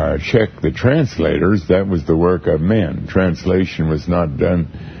check the translators. That was the work of men. Translation was not done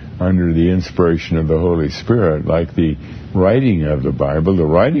under the inspiration of the Holy Spirit like the writing of the Bible. The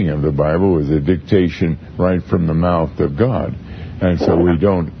writing of the Bible was a dictation right from the mouth of God. And so we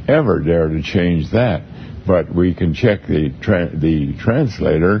don't ever dare to change that. But we can check the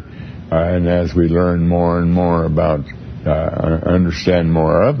translator, and as we learn more and more about, understand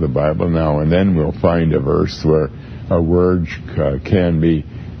more of the Bible, now and then we'll find a verse where a word can be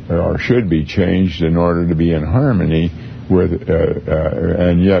or should be changed in order to be in harmony with,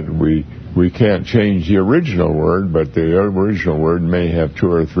 and yet we can't change the original word, but the original word may have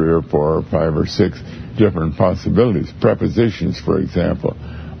 2 or 3 or 4 or 5 or 6 different possibilities. Prepositions, for example,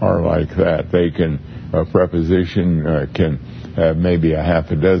 are like that. A preposition can have maybe a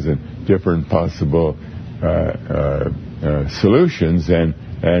half a dozen different possible solutions,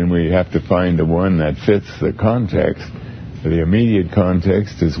 and we have to find the one that fits the context, the immediate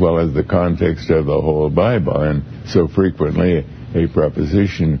context, as well as the context of the whole Bible. And so frequently a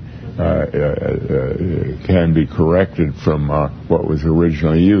preposition can be corrected from what was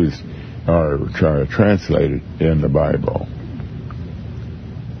originally used or translated in the Bible.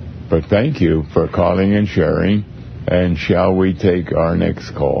 But thank you for calling and sharing. And shall we take our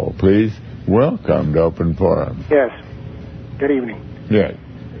next call, please? Welcome to Open Forum. Yes. Good evening. Yes.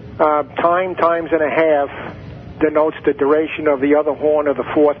 Time times and a half denotes the duration of the other horn of the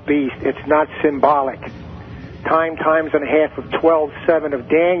fourth beast. It's not symbolic. Time times and a half of 12:7 of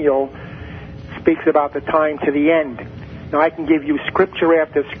Daniel speaks about the time to the end. Now I can give you scripture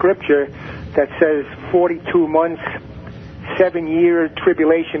after scripture that says 42 months, 7-year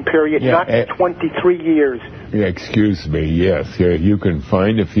tribulation period, not 23 years. Excuse me, yes. You can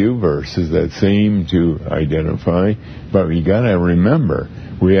find a few verses that seem to identify, but we got to remember,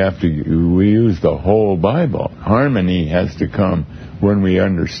 we use the whole Bible. Harmony has to come when we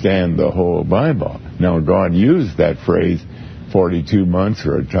understand the whole Bible. Now, God used that phrase, 42 months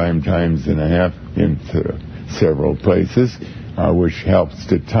or a times and a half, in several places, which helps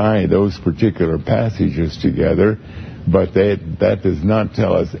to tie those particular passages together. But that does not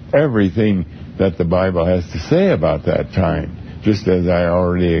tell us everything that the Bible has to say about that time. Just as I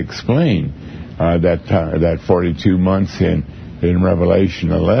already explained, that 42 months in Revelation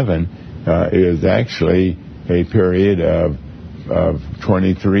 11 is actually a period of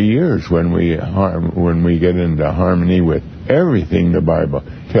 23 years when we get into harmony with everything the Bible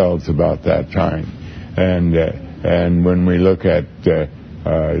tells about that time. And when we look at the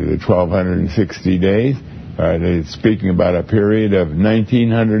 1260 days, it's speaking about a period of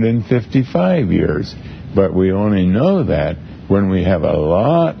 1955 years. But we only know that when we have a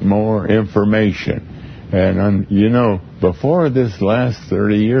lot more information. And, before this last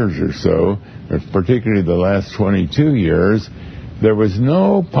 30 years or so, particularly the last 22 years, there was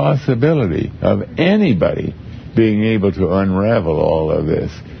no possibility of anybody being able to unravel all of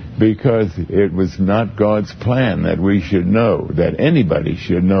this, because it was not God's plan that we should know, that anybody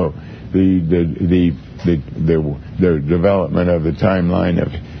should know the development of the timeline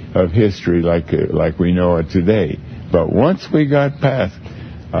of history like we know it today. But once we got past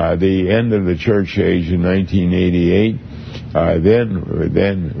the end of the church age in 1988, then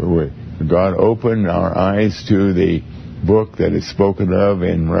God opened our eyes to the book that is spoken of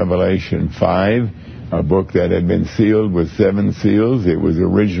in Revelation 5, a book that had been sealed with 7 seals. It was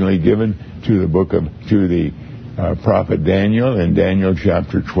originally given to the prophet Daniel in Daniel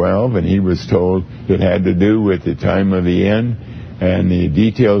chapter 12, and he was told it had to do with the time of the end and the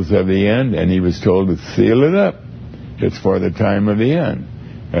details of the end, and he was told to seal it up. It's for the time of the end.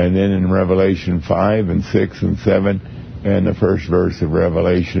 And then in Revelation 5 and 6 and 7 and the first verse of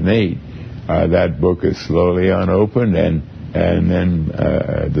Revelation 8, that book is slowly unopened, and then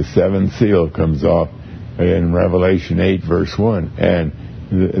the 7th seal comes off in Revelation 8 verse 1. And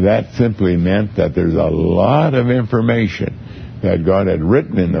that simply meant that there's a lot of information that God had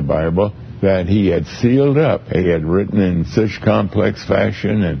written in the Bible that he had sealed up. He had written in such complex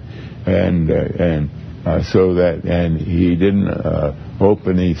fashion, and he didn't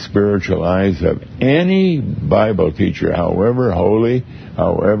open the spiritual eyes of any Bible teacher, however holy,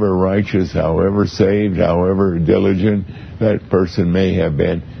 however righteous, however saved, however diligent that person may have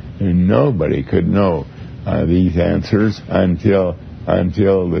been. And nobody could know these answers until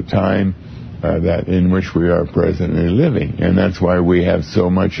the time that in which we are presently living. And that's why we have so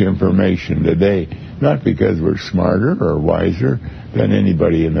much information today, not because we're smarter or wiser than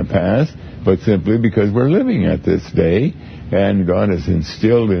anybody in the past, but simply because we're living at this day, and God has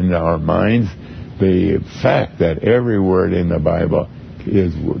instilled in our minds the fact that every word in the Bible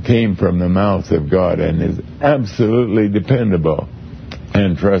came from the mouth of God and is absolutely dependable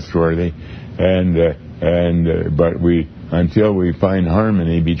and trustworthy. But until we find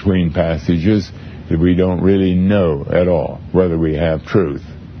harmony between passages, we don't really know at all whether we have truth.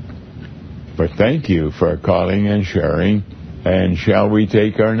 But thank you for calling and sharing. And shall we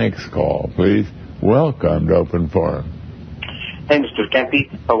take our next call, please? Welcome to Open Forum. Hey, Mr. Kempe.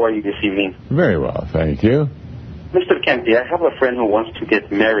 How are you this evening? Very well, thank you. Mr. Kempe, I have a friend who wants to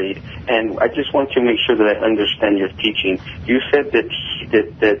get married, and I just want to make sure that I understand your teaching. You said that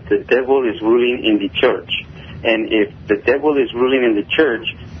the devil is ruling in the church. And if the devil is ruling in the church,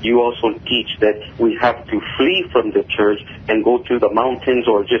 you also teach that we have to flee from the church and go to the mountains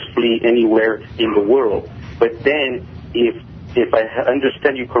or just flee anywhere in the world. But then, if I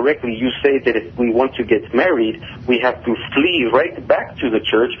understand you correctly, you say that if we want to get married, we have to flee right back to the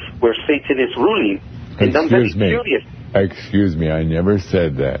church where Satan is ruling. And I'm very curious. Excuse me, I never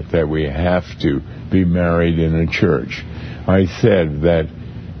said that we have to be married in a church. I said that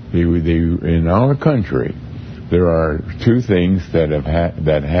in our country, there are 2 things that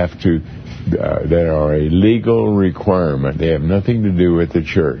are a legal requirement. They have nothing to do with the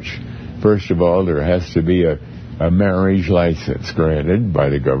church. First of all, there has to be a marriage license granted by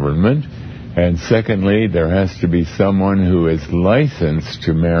the government, and secondly, there has to be someone who is licensed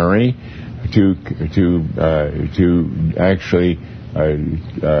to marry to actually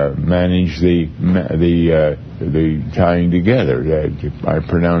manage the tying together. I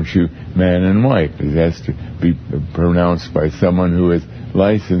pronounce you man and wife. It has to be pronounced by someone who is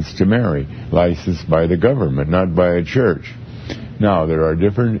licensed to marry, licensed by the government, not by a church. Now, there are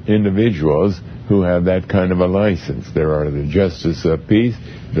different individuals who have that kind of a license. There are the justice of peace,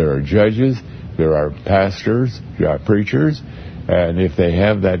 there are judges, there are pastors, preachers, and if they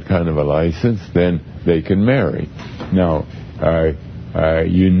have that kind of a license, then they can marry. Now,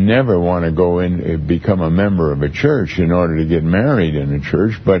 you never want to go in and become a member of a church in order to get married in a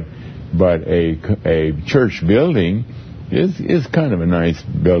church, but a church building is kind of a nice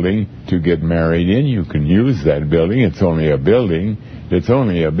building to get married in. You can use that building. It's only a building. It's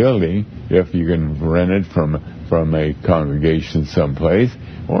only a building if you can rent it from a congregation someplace,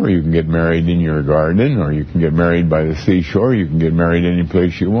 or you can get married in your garden, or you can get married by the seashore. You can get married any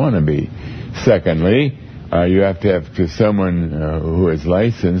place you want to be. Secondly, you have to have someone who is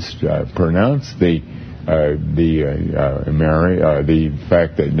licensed pronounce the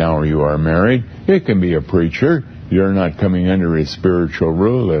fact that now you are married. It can be a preacher. You're not coming under his spiritual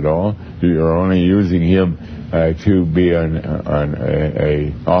rule at all. You're only using him to be an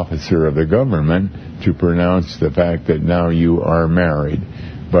officer of the government to pronounce the fact that now you are married.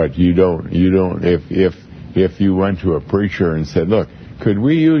 But you don't. If you went to a preacher and said, "Look, could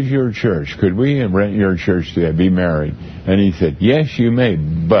we use your church? Could we rent your church to be married?" And he said, "Yes, you may,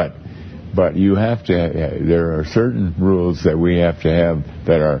 but you have to. There are certain rules that we have to have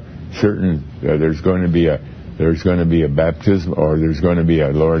that are certain. There's going to be a baptism, or there's going to be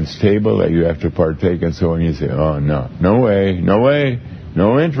a Lord's table that you have to partake in." So when you say, "Oh no way,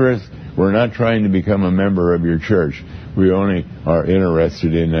 no interest. We're not trying to become a member of your church. We only are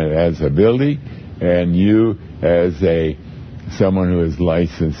interested in it as a building, and you as someone who is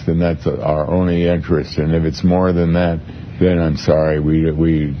licensed, and that's our only interest. And if it's more than that, then I'm sorry,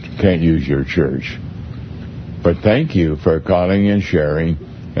 we can't use your church." But thank you for calling and sharing,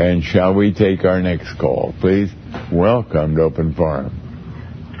 And shall we take our next call, please? Welcome to Open Forum.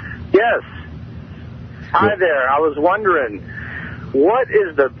 Yes. Hi there. I was wondering, what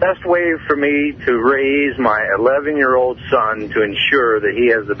is the best way for me to raise my 11-year-old son to ensure that he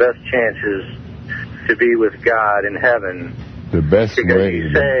has the best chances to be with God in heaven? The best because way.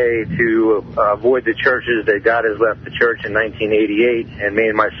 You say to avoid the churches, that God has left the church in 1988, and me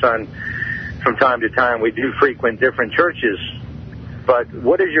and my son, from time to time, we do frequent different churches. But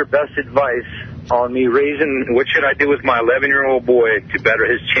what is your best advice on me raising, what should I do with my 11-year-old boy to better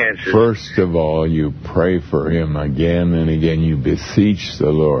his chances? First of all, you pray for him again and again. You beseech the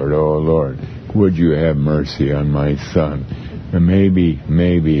Lord, oh Lord, would you have mercy on my son? And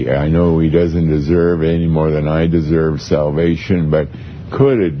maybe, I know he doesn't deserve any more than I deserve salvation, but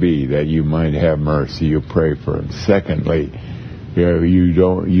could it be that you might have mercy? You pray for him. Secondly, you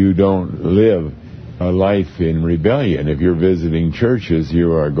don't live a life in rebellion. If you're visiting churches,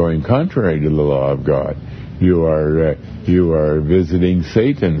 you are going contrary to the law of God. You are visiting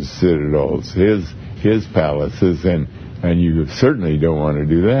Satan's citadels, his palaces, and you certainly don't want to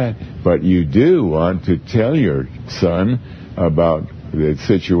do that. But you do want to tell your son about the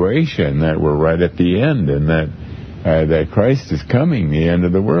situation, that we're right at the end, and that Christ is coming. The end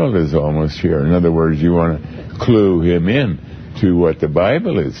of the world is almost here. In other words, you want to clue him in to what the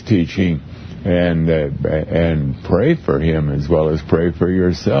Bible is teaching, and pray for him as well as pray for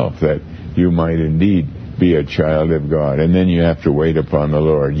yourself, that you might indeed be a child of God. And then you have to wait upon the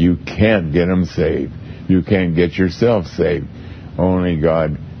Lord. You can't get him saved. You can't get yourself saved. Only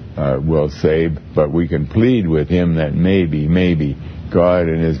God will save, but we can plead with him that maybe God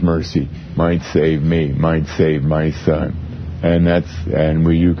in his mercy might save me, might save my son. And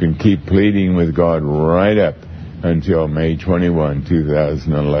you can keep pleading with God right up until May 21,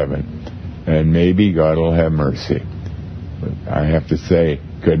 2011. And maybe God will have mercy. I have to say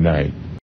good night.